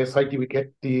in SIT we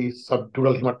get the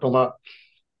subdural hematoma,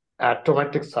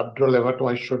 automatic subdural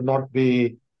hematoma, should not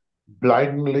be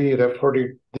blindly referred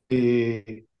it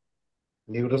the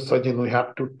neurosurgeon. We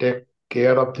have to take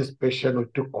care of this patient. We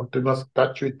have to continuous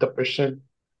touch with the patient,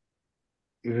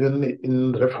 even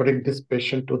in referring this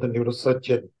patient to the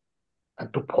neurosurgeon,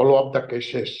 and to follow up the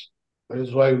cases. That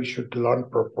is why we should learn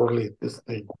properly this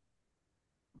thing.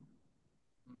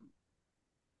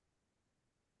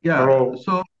 Yeah.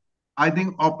 So I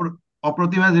think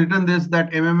Opratim has written this,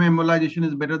 that MMA embolization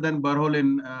is better than Burhole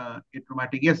in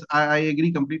atraumatic. Yes, I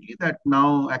agree completely that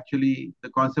now actually the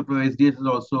concept of SDS is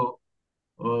also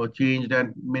changed,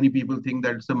 and many people think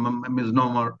that it's a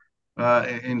misnomer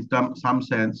in some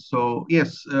sense. So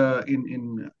yes,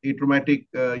 in atraumatic,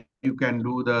 you can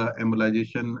do the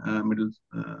embolization, middle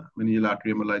meningeal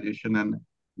artery embolization, and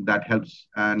that helps.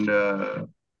 And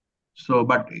so,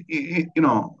 but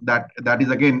that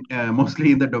is again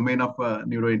mostly in the domain of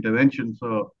neurointervention.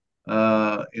 So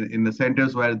in the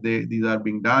centers where these are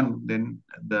being done, then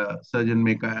the surgeon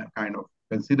may kind of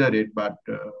consider it. But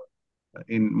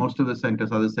in most of the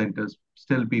centers, other centers,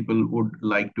 still people would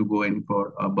like to go in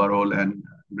for a burhole and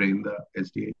drain the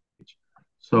SDH.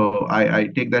 So I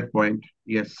take that point.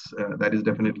 Yes, that is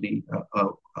definitely a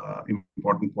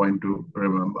important point to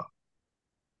remember.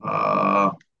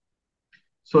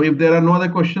 So if there are no other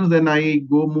questions, then I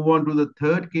move on to the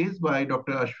third case by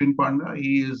Dr. Ashwin Panda.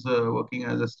 He is working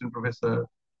as assistant professor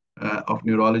of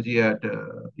neurology at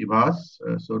IBAS.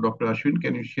 So Dr. Ashwin,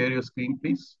 can you share your screen,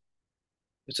 please?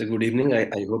 It's a good evening.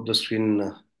 I hope the screen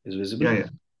is visible.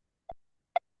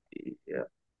 Yeah.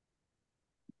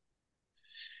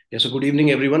 Yeah, so good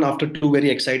evening, everyone. After two very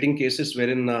exciting cases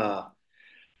wherein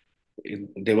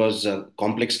there was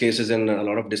complex cases and a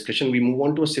lot of discussion, we move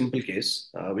on to a simple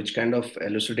case, which kind of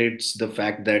elucidates the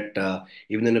fact that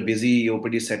even in a busy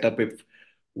OPD setup, if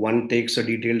one takes a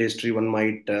detailed history, one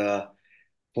might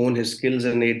hone his skills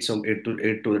and aid to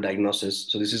the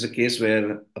diagnosis. So this is a case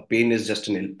where a pain is just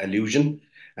an illusion.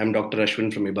 I'm Dr.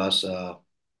 Ashwin from IBAS,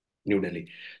 New Delhi.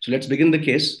 So let's begin the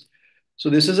case. So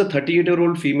this is a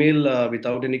 38-year-old female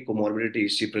without any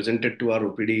comorbidities. She presented to our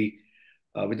OPD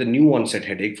with a new onset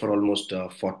headache for almost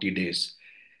 40 days.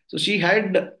 So she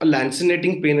had a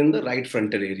lancinating pain in the right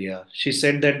frontal area. She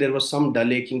said that there was some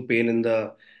dull aching pain in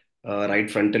the right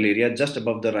frontal area, just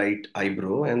above the right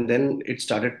eyebrow, and then it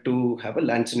started to have a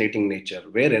lancinating nature,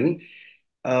 wherein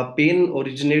pain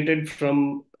originated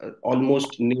from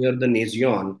almost near the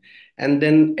nasion and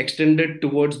then extended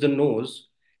towards the nose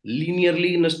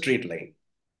linearly in a straight line.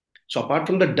 So apart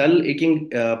from the dull aching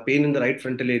pain in the right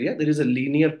frontal area, there is a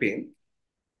linear pain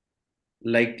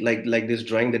like this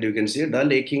drawing that you can see, a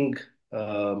dull aching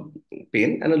uh,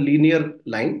 pain and a linear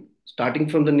line starting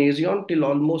from the nasion till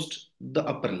almost the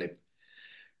upper lip.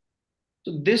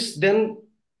 So this then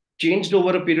changed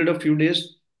over a period of few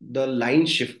days. The line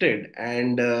shifted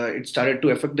and it started to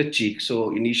affect the cheek.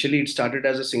 So initially it started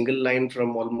as a single line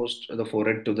from almost the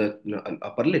forehead to the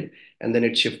upper lip, and then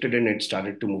it shifted and it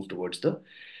started to move towards the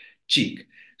cheek.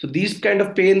 So these kind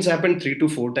of pains happen 3 to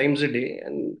 4 times a day,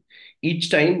 and each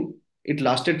time it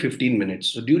lasted 15 minutes.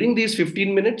 So during these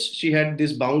 15 minutes, she had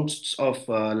this bouts of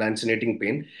lancinating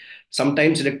pain,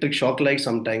 sometimes electric shock like,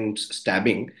 sometimes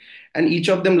stabbing, and each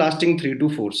of them lasting 3 to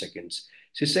 4 seconds.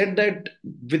 She said that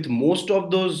with most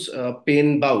of those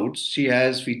pain bouts, she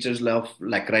has features of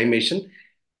lacrimation,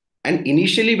 and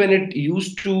initially, when it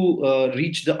used to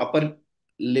reach the upper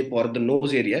lip or the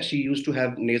nose area, she used to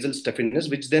have nasal stuffiness,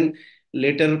 which then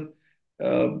later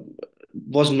uh,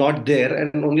 was not there,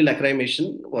 and only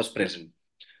lacrimation was present.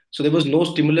 So there was no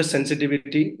stimulus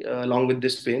sensitivity along with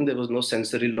this pain. There was no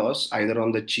sensory loss either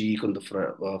on the cheek, on the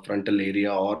frontal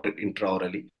area, or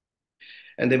intraorally.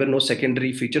 And there were no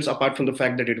secondary features apart from the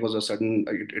fact that it was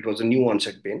a new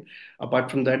onset pain. Apart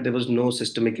from that, there was no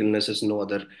systemic illnesses, no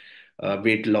other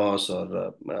weight loss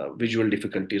or visual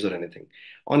difficulties or anything.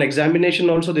 On examination,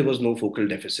 also, there was no focal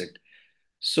deficit.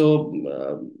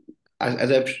 So,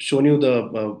 as I've shown you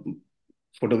the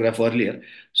photograph earlier,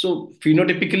 so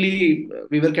phenotypically,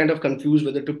 we were kind of confused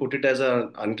whether to put it as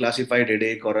an unclassified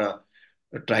headache or a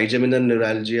trigeminal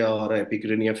neuralgia or a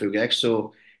epicrania fugax.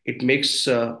 So it makes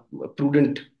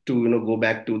prudent to go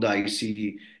back to the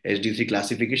IC HD3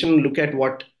 classification and look at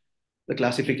what the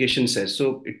classification says.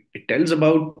 So it tells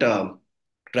about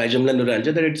trigeminal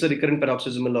neuralgia, that it's a recurrent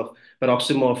paroxysm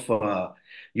of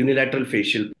unilateral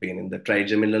facial pain in the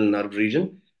trigeminal nerve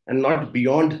region and not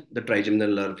beyond the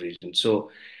trigeminal nerve region. So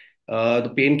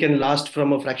the pain can last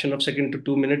from a fraction of a second to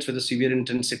 2 minutes with a severe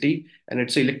intensity, and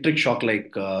it's electric shock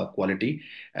like quality.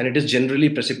 And it is generally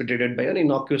precipitated by an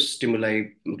innocuous stimuli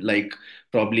like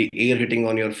probably air hitting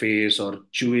on your face or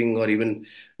chewing or even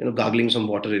gargling some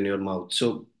water in your mouth.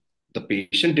 So the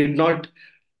patient did not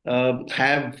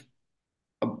have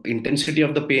intensity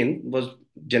of the pain was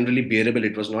generally bearable.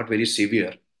 It was not very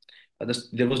severe.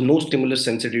 There was no stimulus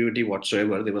sensitivity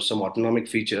whatsoever. There was some autonomic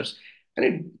features, and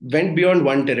it went beyond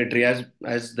one territory.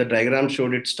 As the diagram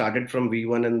showed, it started from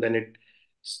V1 and then it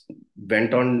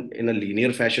went on in a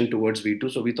linear fashion towards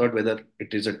V2. So we thought whether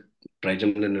it is a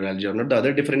trigeminal neuralgia or not. The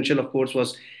other differential, of course,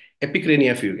 was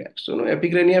epicrania fugax. So,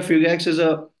 epicrania fugax is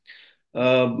a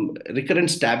recurrent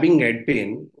stabbing head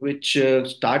pain, which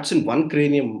starts in one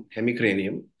cranium,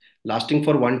 hemicranium, lasting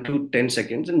for 1 to 10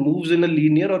 seconds and moves in a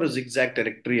linear or a zigzag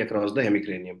trajectory across the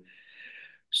hemicranium.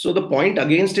 So the point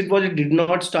against it was it did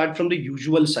not start from the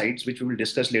usual sites, which we will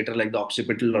discuss later, like the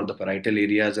occipital or the parietal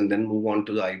areas, and then move on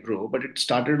to the eyebrow, but it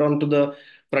started onto the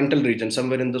frontal region,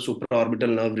 somewhere in the supraorbital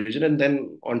nerve region, and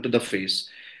then onto the face.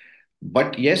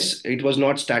 But yes, it was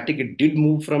not static. It did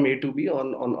move from A to B.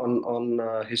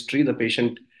 On history, the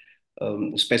patient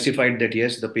specified that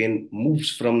yes, the pain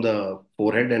moves from the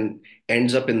forehead and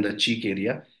ends up in the cheek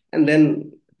area, and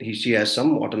then she has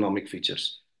some autonomic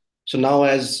features. So now,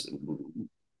 as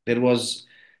there was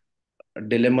a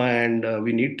dilemma and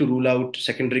we need to rule out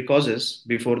secondary causes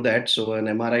before that, so an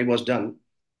MRI was done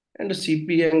and a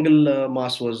CP angle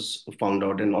mass was found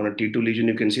out. And on a T2 lesion,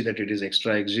 you can see that it is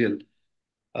extraaxial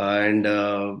and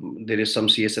there is some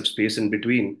CSF space in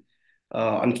between.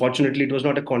 Unfortunately, it was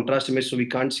not a contrast image, so we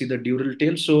can't see the dural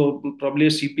tail. So probably a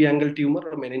CP angle tumor,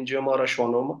 a meningioma, or a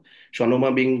schwannoma.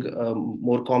 Schwannoma being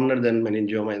more commoner than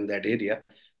meningioma in that area,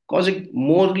 causing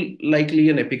more likely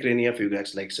an epicrania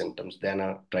fugax-like symptoms than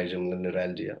a trigeminal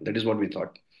neuralgia. That is what we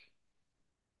thought.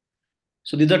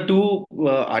 So these are two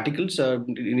articles.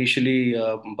 Initially,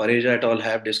 Pareja et al.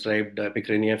 Have described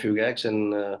epicrania fugax,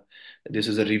 and this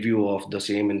is a review of the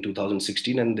same in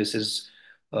 2016. And this is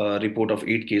a report of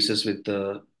 8 cases with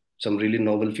some really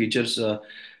novel features.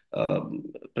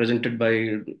 presented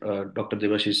by Dr.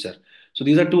 Devashish sir. So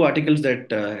these are two articles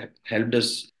that helped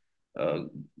us uh,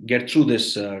 get through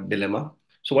this dilemma.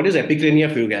 So what is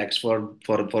epicrania fugax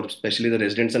for especially the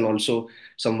residents and also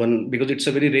someone, because it's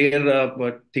a very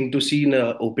rare thing to see in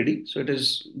a OPD. So it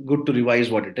is good to revise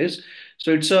what it is.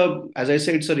 So it's a, as I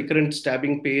say, it's a recurrent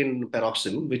stabbing pain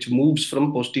paroxysm which moves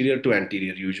from posterior to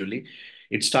anterior usually.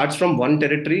 It starts from one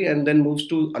territory and then moves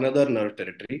to another nerve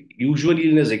territory,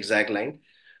 usually in a zigzag line.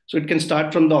 So it can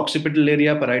start from the occipital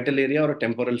area, parietal area, or a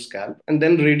temporal scalp, and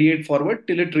then radiate forward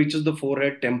till it reaches the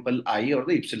forehead, temple, eye, or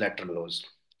the ipsilateral nose.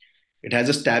 It has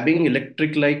a stabbing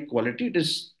electric-like quality. It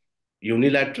is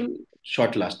unilateral,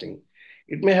 short-lasting.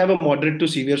 It may have a moderate to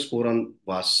severe score on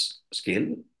VAS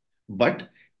scale, but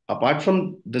apart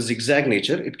from the zigzag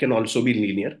nature, it can also be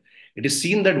linear. It is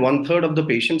seen that one third of the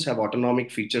patients have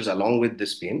autonomic features along with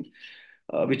this pain,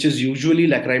 which is usually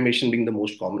lacrimation being the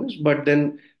most common, but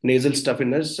then nasal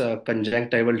stuffiness,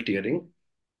 conjunctival tearing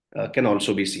can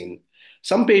also be seen.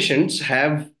 Some patients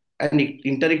have an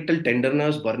interictal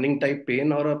tenderness, burning type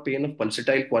pain, or a pain of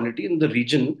pulsatile quality in the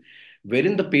region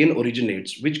wherein the pain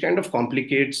originates, which kind of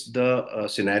complicates the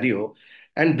scenario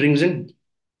and brings in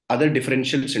other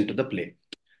differentials into the play.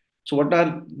 So, what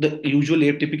are the usual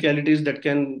atypicalities that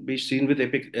can be seen with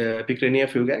epicrania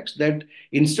fugax? That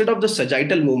instead of the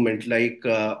sagittal movement, like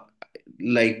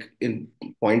in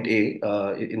point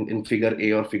A, in figure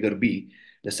A or figure B,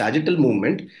 the sagittal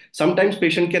movement, sometimes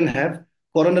patient can have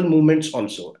coronal movements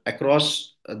also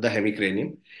across the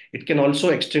hemicranium. It can also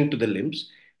extend to the limbs.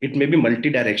 It may be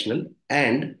multidirectional,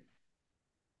 and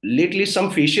lately,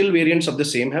 some facial variants of the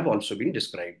same have also been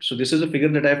described. So this is a figure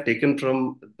that I have taken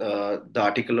from the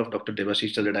article of Dr.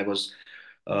 Devashish that I was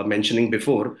mentioning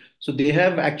before. So they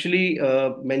have actually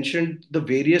mentioned the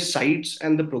various sites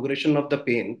and the progression of the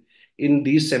pain in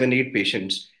these 7, 8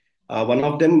 patients. One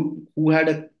of them who had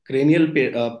a cranial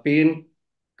pain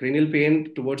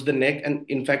towards the neck, and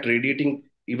in fact radiating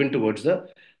even towards the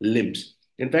limbs.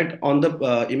 In fact, on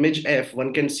the image F,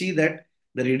 one can see that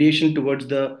the radiation towards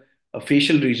the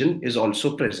facial region is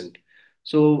also present.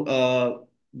 So,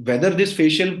 whether this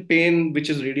facial pain,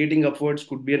 which is radiating upwards,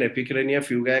 could be an epicrania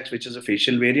fugax, which is a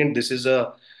facial variant. This is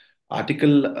a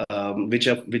article which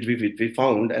we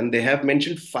found, and they have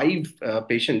mentioned 5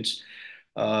 patients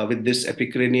with this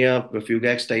epicrania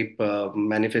fugax type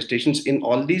manifestations. In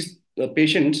all these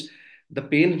patients, the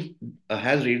pain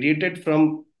has radiated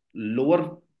from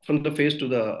lower from the face to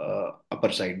the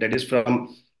upper side. That is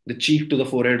from the cheek to the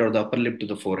forehead or the upper lip to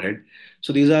the forehead.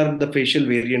 So these are the facial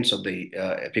variants of the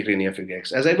epicrania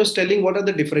fugax. As I was telling, what are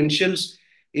the differentials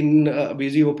in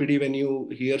busy OPD when you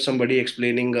hear somebody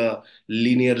explaining a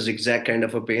linear zigzag kind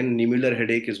of a pain? Nemular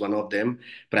headache is one of them.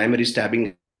 Primary stabbing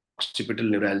headache, occipital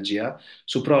neuralgia,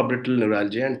 supraorbital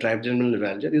neuralgia, and trigeminal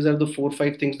neuralgia. These are the 4,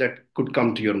 5 things that could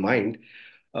come to your mind.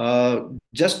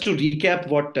 Just to recap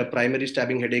what primary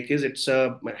stabbing headache is, it's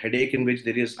a headache in which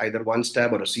there is either one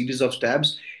stab or a series of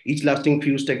stabs, each lasting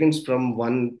few seconds from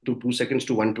 1 to 2 seconds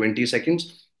to 120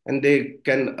 seconds. And they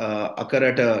can occur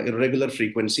at a irregular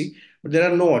frequency, but there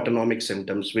are no autonomic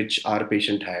symptoms, which our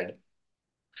patient had.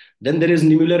 Then there is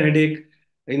nemular headache.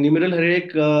 In nemular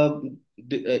headache,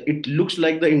 it looks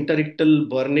like the interictal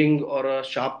burning or a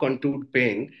sharp contoured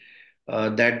pain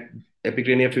that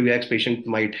epicrania fugax patient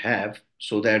might have,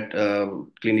 so that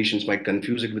clinicians might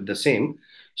confuse it with the same.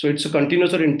 So it's a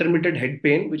continuous or intermittent head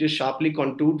pain, which is sharply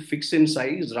contoured, fixed in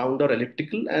size, round or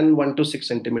elliptical, and 1 to 6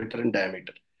 centimeter in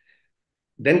diameter.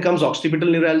 Then comes occipital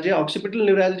neuralgia. Occipital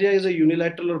neuralgia is a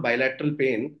unilateral or bilateral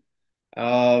pain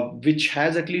which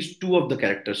has at least two of the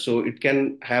characters. So it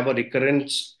can have a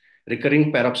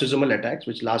recurring paroxysmal attacks,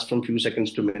 which last from few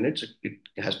seconds to minutes. It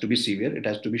has to be severe. It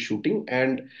has to be shooting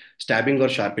and stabbing or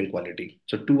sharp in quality.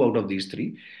 So 2 out of these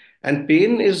 3. And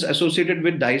pain is associated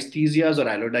with dysthesias or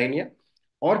allodynia,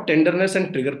 or tenderness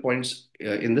and trigger points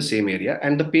in the same area.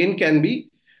 And the pain can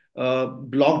be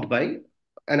blocked by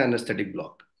an anesthetic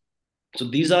block. So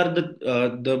these are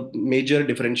the major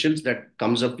differentials that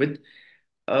comes up with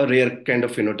a rare kind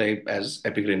of phenotype as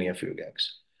epicrania fugax.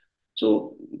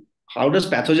 So, how does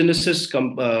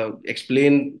pathogenesis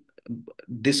explain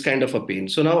this kind of a pain?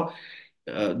 So now,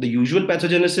 the usual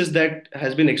pathogenesis that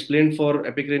has been explained for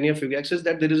epicrania fugax is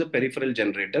that there is a peripheral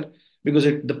generator, because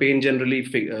the pain generally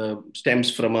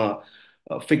stems from a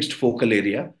fixed focal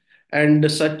area.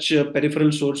 And such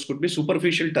peripheral source could be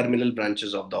superficial terminal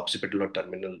branches of the occipital or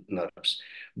terminal nerves.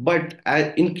 But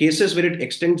in cases where it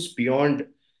extends beyond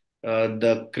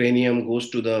the cranium, goes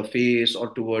to the face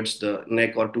or towards the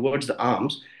neck or towards the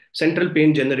arms, central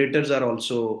pain generators are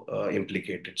also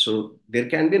implicated. So there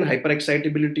can be an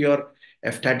hyperexcitability or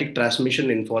ephthatic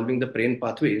transmission involving the brain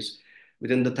pathways,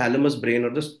 within the thalamus, brain,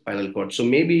 or the spinal cord. So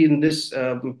maybe in this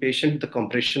patient, the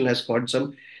compression has caused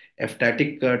some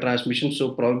eptatic transmission.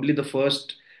 So probably the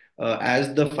first,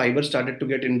 as the fiber started to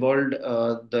get involved,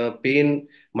 the pain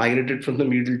migrated from the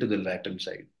medial to the lateral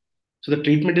side. So the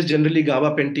treatment is generally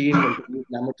gabapentin,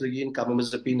 lamotrigine,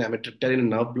 carbamazepine, amitriptyline, and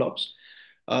nerve blocks.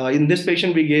 In this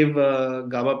patient, we gave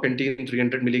gabapentin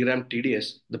 300 milligram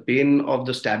TDS. The pain of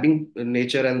the stabbing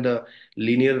nature and the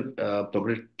linear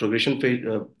progression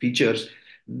features,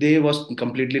 they was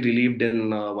completely relieved in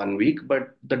 1 week,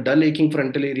 but the dull aching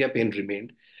frontal area pain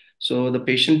remained. So the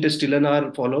patient is still in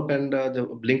our follow-up, and the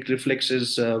blink reflex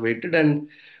is waited, and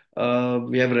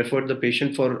we have referred the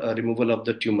patient for removal of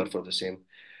the tumor for the same.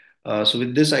 So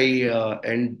with this, I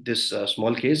end this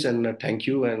small case, and thank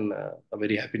you, and a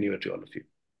very happy new year to all of you.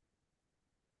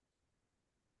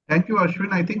 Thank you,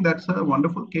 Ashwin. I think that's a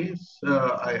wonderful case.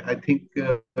 I think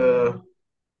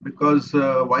because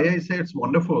why I say it's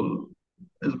wonderful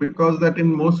is because that in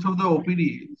most of the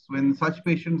OPDs, when such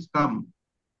patients come,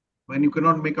 when you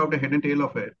cannot make out a head and tail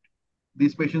of it,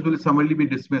 these patients will summarily be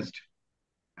dismissed,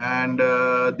 and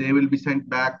they will be sent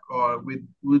back or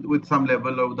with some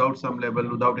level or without some level,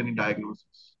 without any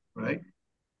diagnosis, right?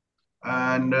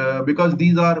 And because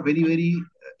these are very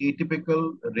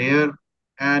atypical, rare,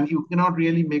 and you cannot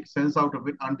really make sense out of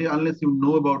it until unless you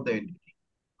know about the entity,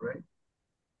 right?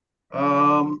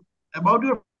 About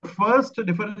your first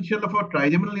differential of a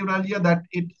trigeminal neuralgia, that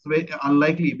it's very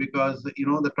unlikely because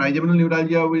the trigeminal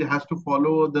neuralgia has to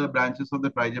follow the branches of the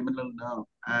trigeminal nerve,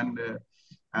 and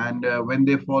when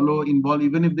they involve,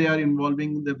 even if they are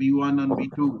involving the V1 and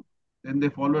V2, then they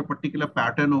follow a particular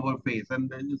pattern over face, and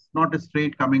then it's not a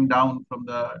straight coming down from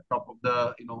the top of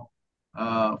the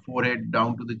forehead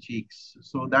down to the cheeks.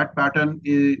 So that pattern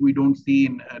we don't see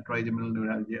in trigeminal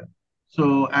neuralgia.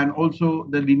 So, and also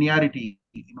the linearity,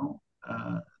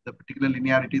 the particular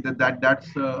linearity that's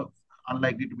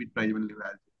unlikely to be trigeminal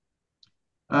neuralgia.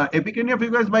 Epicrania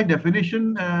fugax, by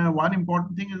definition, one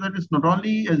important thing is that it's not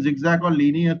only a zigzag or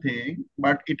linear thing,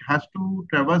 but it has to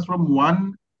traverse from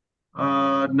one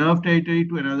nerve territory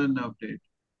to another nerve territory.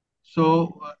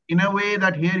 So, in a way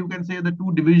that here you can say the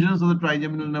two divisions of the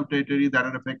trigeminal nerve territory that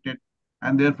are affected,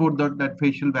 and therefore that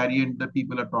facial variant that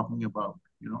people are talking about.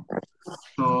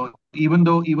 So even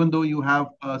though you have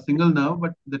a single nerve,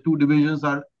 but the two divisions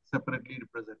are separately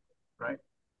represented, right?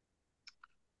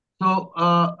 So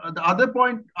the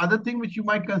other thing which you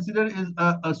might consider is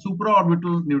a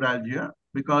supraorbital neuralgia,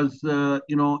 because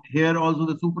here also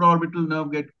the supraorbital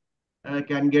nerve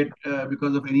can get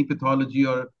because of any pathology,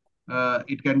 or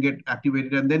it can get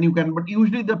activated, and then you can. But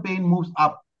usually the pain moves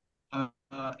up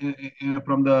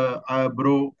from the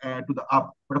brow to the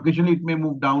up, but occasionally it may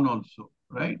move down also,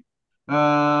 right?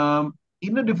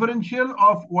 In the differential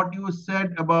of what you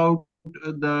said about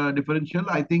the differential,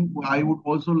 I think I would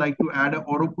also like to add a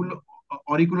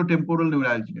auriculotemporal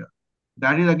neuralgia.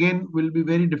 That is again will be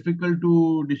very difficult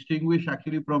to distinguish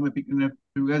actually from epicrania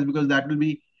fugax, because that will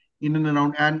be in and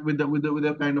around, and with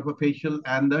a kind of a facial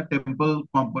and the temple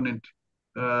component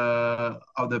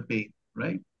of the pain,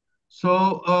 right?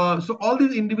 So all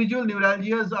these individual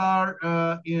neuralgias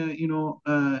are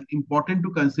important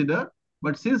to consider.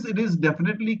 But since it is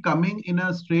definitely coming in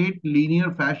a straight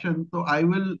linear fashion, so I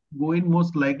will go in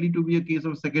most likely to be a case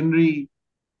of secondary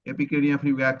epicrania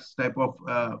fugax type of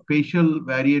facial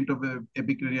variant of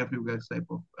epicrania fugax type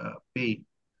of pain.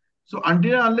 So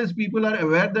until unless people are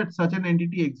aware that such an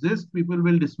entity exists, people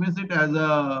will dismiss it as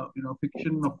a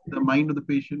fiction of the mind of the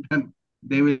patient, and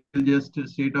they will just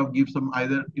straight off give some,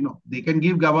 either they can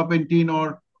give gabapentin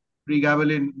or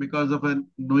pregabalin because of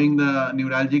knowing the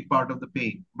neuralgic part of the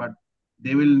pain, but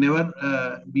they will never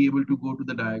be able to go to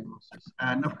the diagnosis.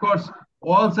 And of course,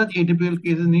 all such atypical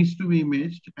cases needs to be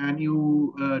imaged, and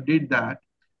you did that.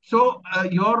 So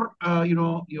your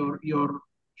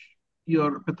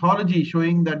pathology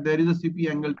showing that there is a CP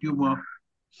angle tumor.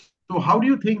 So how do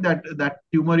you think that that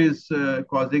tumor is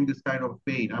causing this kind of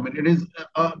pain? I mean, it is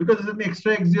because it's an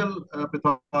extraaxial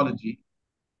pathology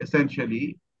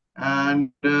essentially. And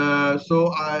do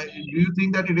you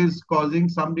think that it is causing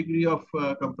some degree of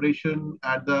compression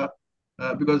at the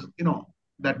because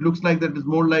that looks like that is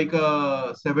more like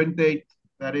a seventh, eighth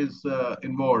that is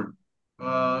involved.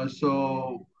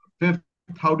 So fifth,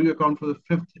 how do you account for the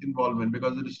fifth involvement?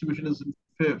 Because the distribution is in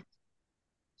fifth.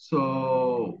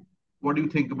 So what do you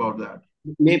think about that?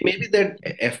 Maybe that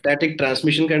eptatic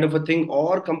transmission kind of a thing,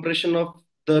 or compression of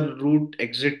the root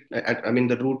exit. I mean,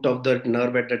 the root of the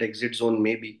nerve at that exit zone.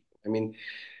 Maybe. I mean,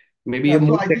 maybe Yeah,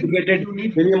 so I think you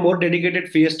need maybe a more dedicated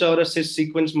fiesta or a cis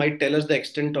sequence might tell us the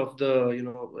extent of the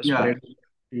yeah. spread.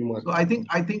 tumor. So I think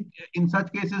in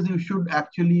such cases you should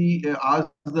actually ask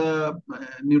the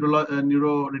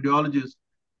neuroradiologist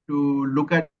to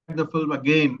look at the film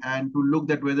again and to look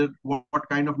at whether what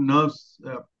kind of nerves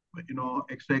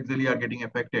extraxillary are getting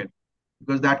affected,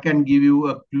 because that can give you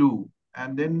a clue,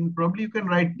 and then probably you can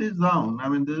write this down. I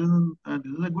mean, this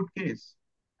is a good case,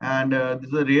 and this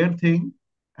is a rare thing,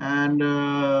 and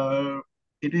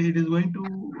it is going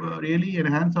to really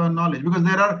enhance our knowledge, because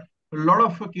there are a lot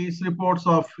of case reports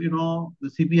of the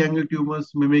CP angle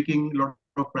tumors mimicking a lot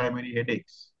of primary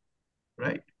headaches,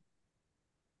 right?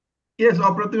 Yes,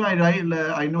 Apratim,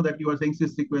 I know that you are saying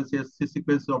cis sequence. Yes, cis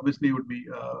sequence obviously would be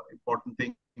important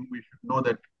thing. We should know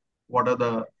that what are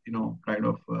the kind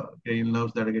of cranial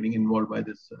nerves that are getting involved by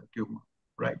this tumor,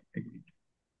 right? Agreed.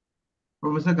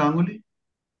 Professor Ganguly?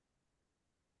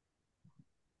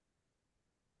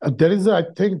 There is, I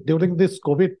think, during this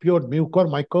COVID period,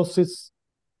 mucormycosis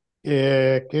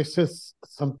cases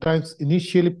sometimes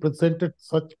initially presented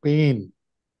such pain.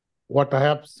 What I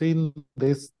have seen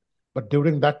this, but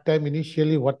during that time,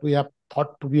 initially, what we have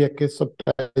thought to be a case of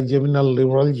trigeminal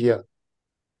neuralgia,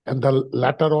 and the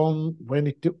later on, when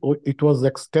it was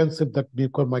extensive, that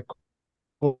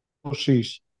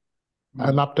mucormycosis,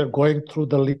 and after going through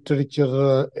the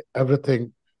literature,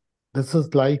 everything, this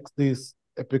is like this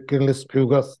epicanalus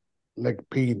fugus, like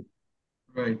pain.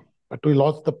 Right. But we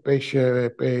lost the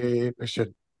patient.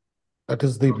 That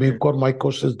is the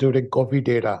mucormycosis during COVID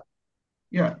era.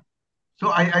 Yeah.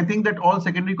 So I think that all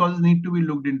secondary causes need to be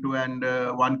looked into, and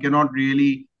one cannot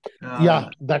really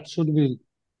that should be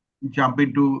jump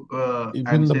into even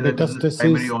and the say that this is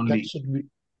primary metastasis. That only. should be.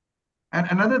 And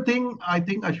another thing I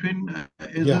think, Ashwin,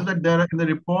 is that there are in the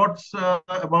reports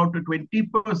about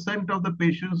 20% of the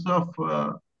patients of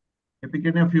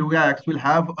epicenia fugax will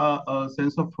have a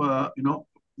sense of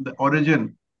the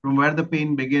origin from where the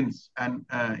pain begins and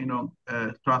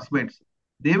transmits.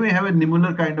 They may have a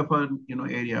nimular kind of a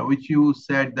area, which you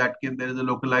said that there is a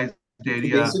localized So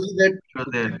area basically, that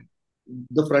there.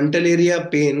 the frontal area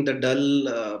pain, the dull,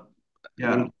 I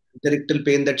Yeah. mean, interictal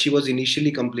pain that she was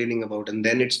initially complaining about, and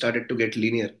then it started to get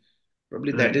linear.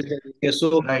 Probably that is Right. the area.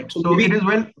 So, Right. so So maybe, it is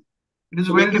well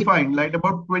so well maybe, defined. Like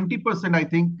about 20%, I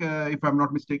think, if I'm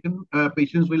not mistaken,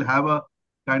 patients will have a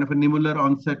kind of a nimular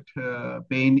onset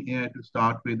pain to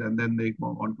start with, and then they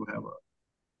go on to have a.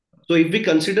 so if we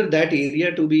consider that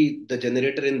area to be the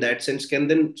generator in that sense, can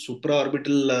then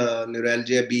supraorbital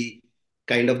neuralgia be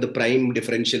kind of the prime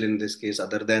differential in this case,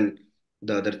 other than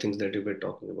the other things that you were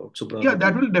talking about? Yeah,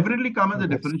 that Supraorbital. will definitely come as a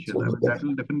That's differential. I mean, that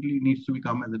will definitely needs to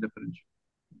become as a differential.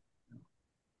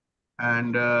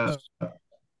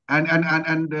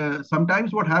 And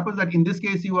sometimes what happens that in this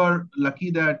case you are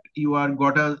lucky that you are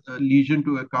got a lesion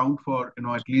to account for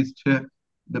at least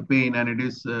the pain, and it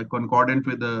is concordant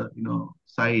with the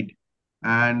side,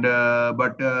 and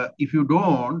but if you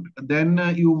don't, then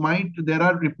you might, there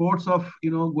are reports of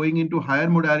going into higher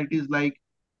modalities like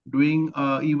doing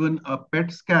even a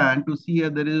PET scan to see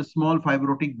if there is a small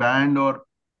fibrotic band or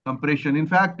compression. In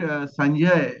fact,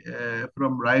 Sanjay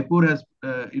from Raipur has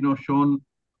shown,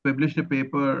 published a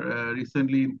paper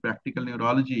recently in Practical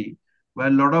Neurology, where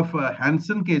a lot of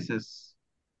Hansen cases,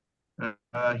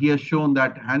 he has shown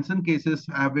that Hansen cases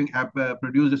have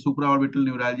produced a supraorbital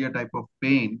neuralgia type of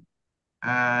pain,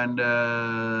 and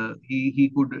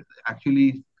he could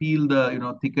actually feel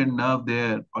the thickened nerve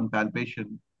there on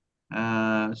palpation.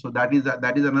 So that is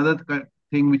another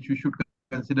thing which you should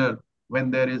consider when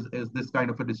there is this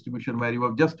kind of a distribution where you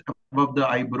have just above the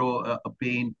eyebrow a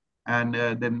pain, and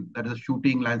then that is a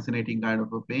shooting, lancinating kind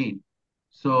of a pain.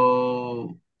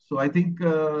 So I think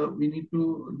we need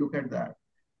to look at that.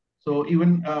 So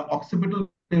even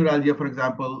occipital neuralgia, for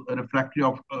example, a refractory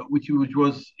of which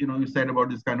was you said about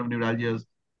this kind of neuralgias.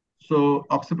 So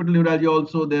occipital neuralgia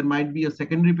also, there might be a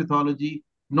secondary pathology,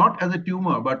 not as a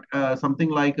tumor, but something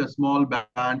like a small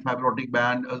band, fibrotic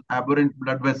band, aberrant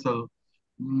blood vessel,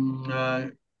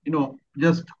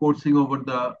 just coursing over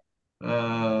the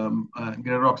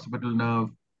greater occipital nerve.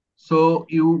 So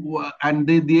and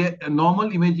the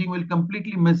normal imaging will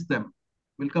completely miss them,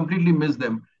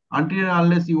 until and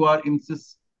unless you are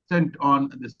insistent on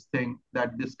this thing,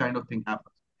 that this kind of thing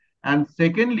happens. And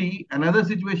secondly, another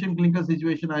situation, clinical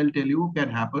situation, I'll tell you can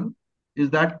happen is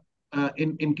that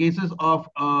in cases of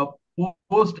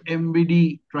post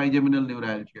MVD trigeminal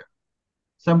neuralgia,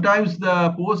 sometimes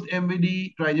the post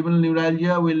MVD trigeminal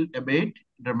neuralgia will abate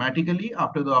dramatically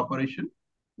after the operation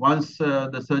once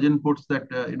the surgeon puts that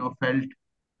felt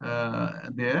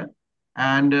there,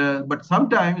 and but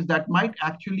sometimes that might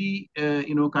actually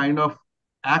kind of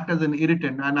act as an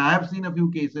irritant. And I have seen a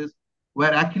few cases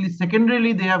where actually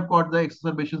secondarily they have got the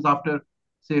exacerbations after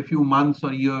say a few months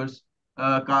or years,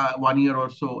 1 year or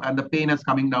so, and the pain is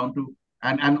coming down to,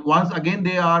 and once again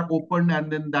they are opened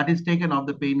and then that is taken off,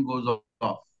 the pain goes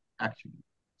off actually.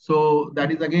 So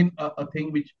that is again a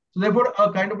thing which, so therefore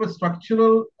a kind of a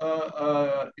structural,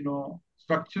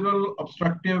 structural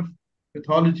obstructive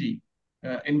pathology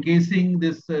encasing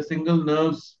this single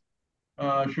nerves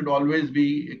should always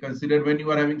be considered when you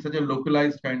are having such a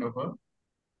localized kind of a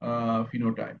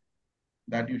phenotype.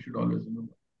 That you should always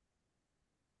remember.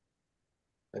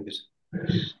 Thank you, sir.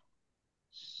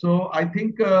 So I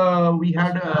think we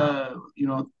had,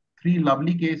 three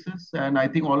lovely cases, and I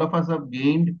think all of us have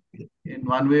gained in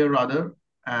one way or other.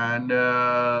 And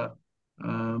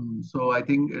so I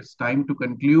think it's time to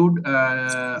conclude.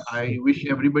 I wish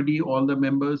everybody, all the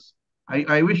members,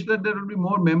 I wish that there will be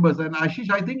more members. And Ashish,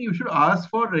 I think you should ask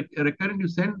for recurrent. You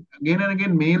send again and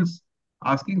again mails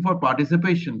asking for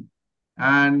participation.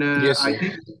 And Yes, sir.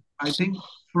 I think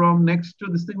from next to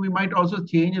this thing, we might also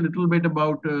change a little bit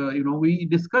about, we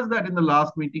discussed that in the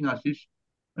last meeting, Ashish.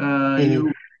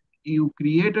 You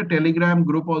create a Telegram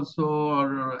group also,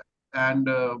 or and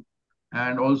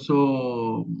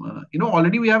also,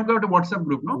 already we have got a WhatsApp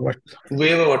group, no? We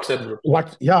have a WhatsApp group.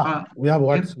 We have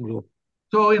WhatsApp group.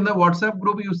 So in the WhatsApp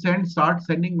group, you start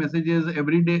sending messages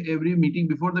every day, every meeting.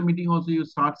 Before the meeting also, you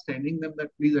start sending them that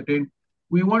please attend.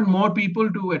 We want more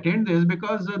people to attend this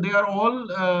because they are all,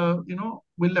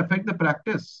 will affect the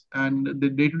practice and the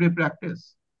day-to-day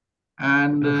practice.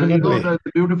 And, the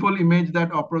beautiful image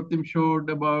that Apratim showed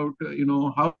about,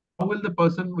 how will the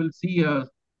person will see a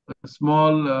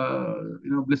small,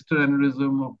 blister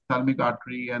aneurysm of thalamic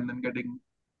artery, and then getting,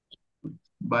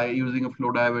 by using a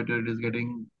flow diverter, it is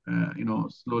getting,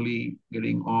 slowly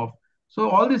getting off. So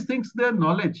all these things, they're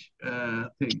knowledge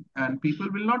thing, and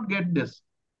people will not get this.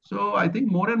 So I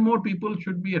think more and more people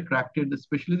should be attracted,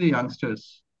 especially the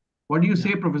youngsters. What do you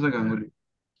say, Professor Ganguly?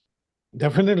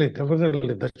 Definitely.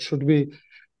 That should be.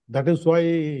 That is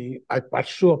why I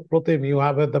pursue Apratim.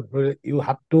 You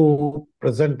have to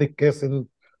present the case in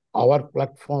our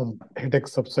platform, headache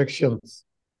subsections.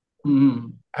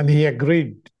 And he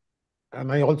agreed.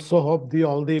 And I also hope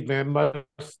all the members,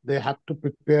 they have to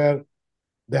prepare,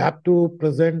 they have to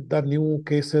present the new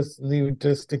cases, new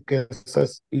interesting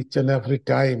cases each and every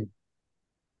time.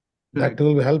 Correct. That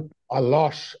will help a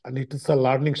lot, and it is a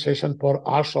learning session for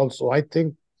us also. I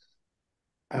think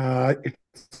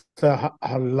it's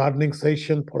a learning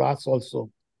session for us also.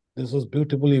 This is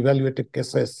beautifully evaluated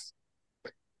cases.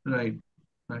 Right.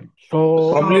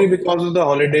 So probably because of the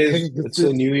holidays, it's a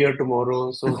is new year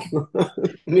tomorrow, so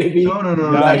maybe no.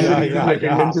 that's the reason the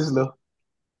attendance is low.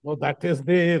 No, that is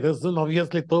the reason.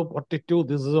 Obviously, though 42.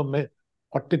 This is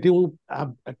 42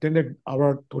 have attended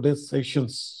our today's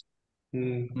sessions.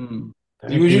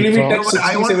 Usually we touch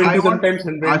 60, 70, sometimes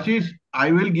 100. Ashish,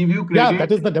 I will give you credit. Yeah,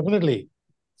 that is the definitely.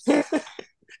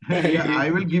 I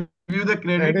will give you the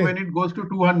credit when it goes to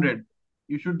 200.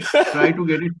 You should try to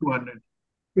get it 200.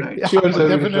 Right? Yeah, sure,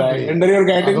 sir, we'll try. Under your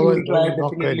guidance, we'll try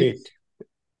definitely.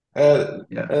 I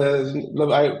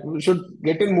should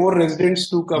get in more residents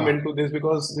to come into this,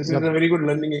 because this is a very good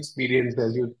learning experience,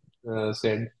 as you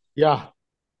said. Yeah,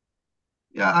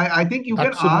 I think you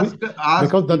that can ask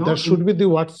because there should be the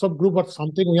WhatsApp group or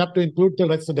something. We have to include the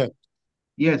resident.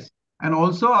 Yes, and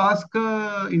also ask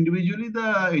individually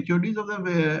the HODs of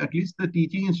the at least the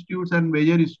teaching institutes and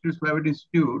major institutes, private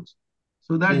institutes,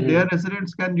 so that their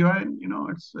residents can join.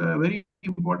 It's very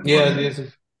important. Yes.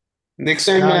 Next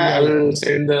time I will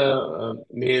send the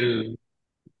mail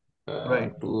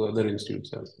to other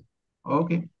institutes also.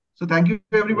 Okay. So thank you,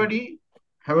 everybody.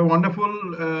 Have a wonderful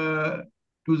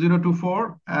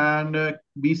 2024, and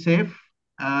be safe.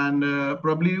 And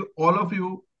probably all of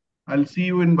you, I'll see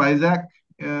you in Vizag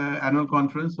annual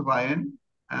conference of IN.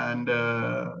 And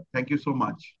thank you so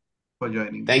much for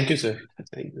joining. Thank you, sir.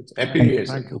 Thank you. Happy New Year,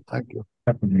 sir. Thank you.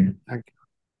 Happy New Year. Thank you.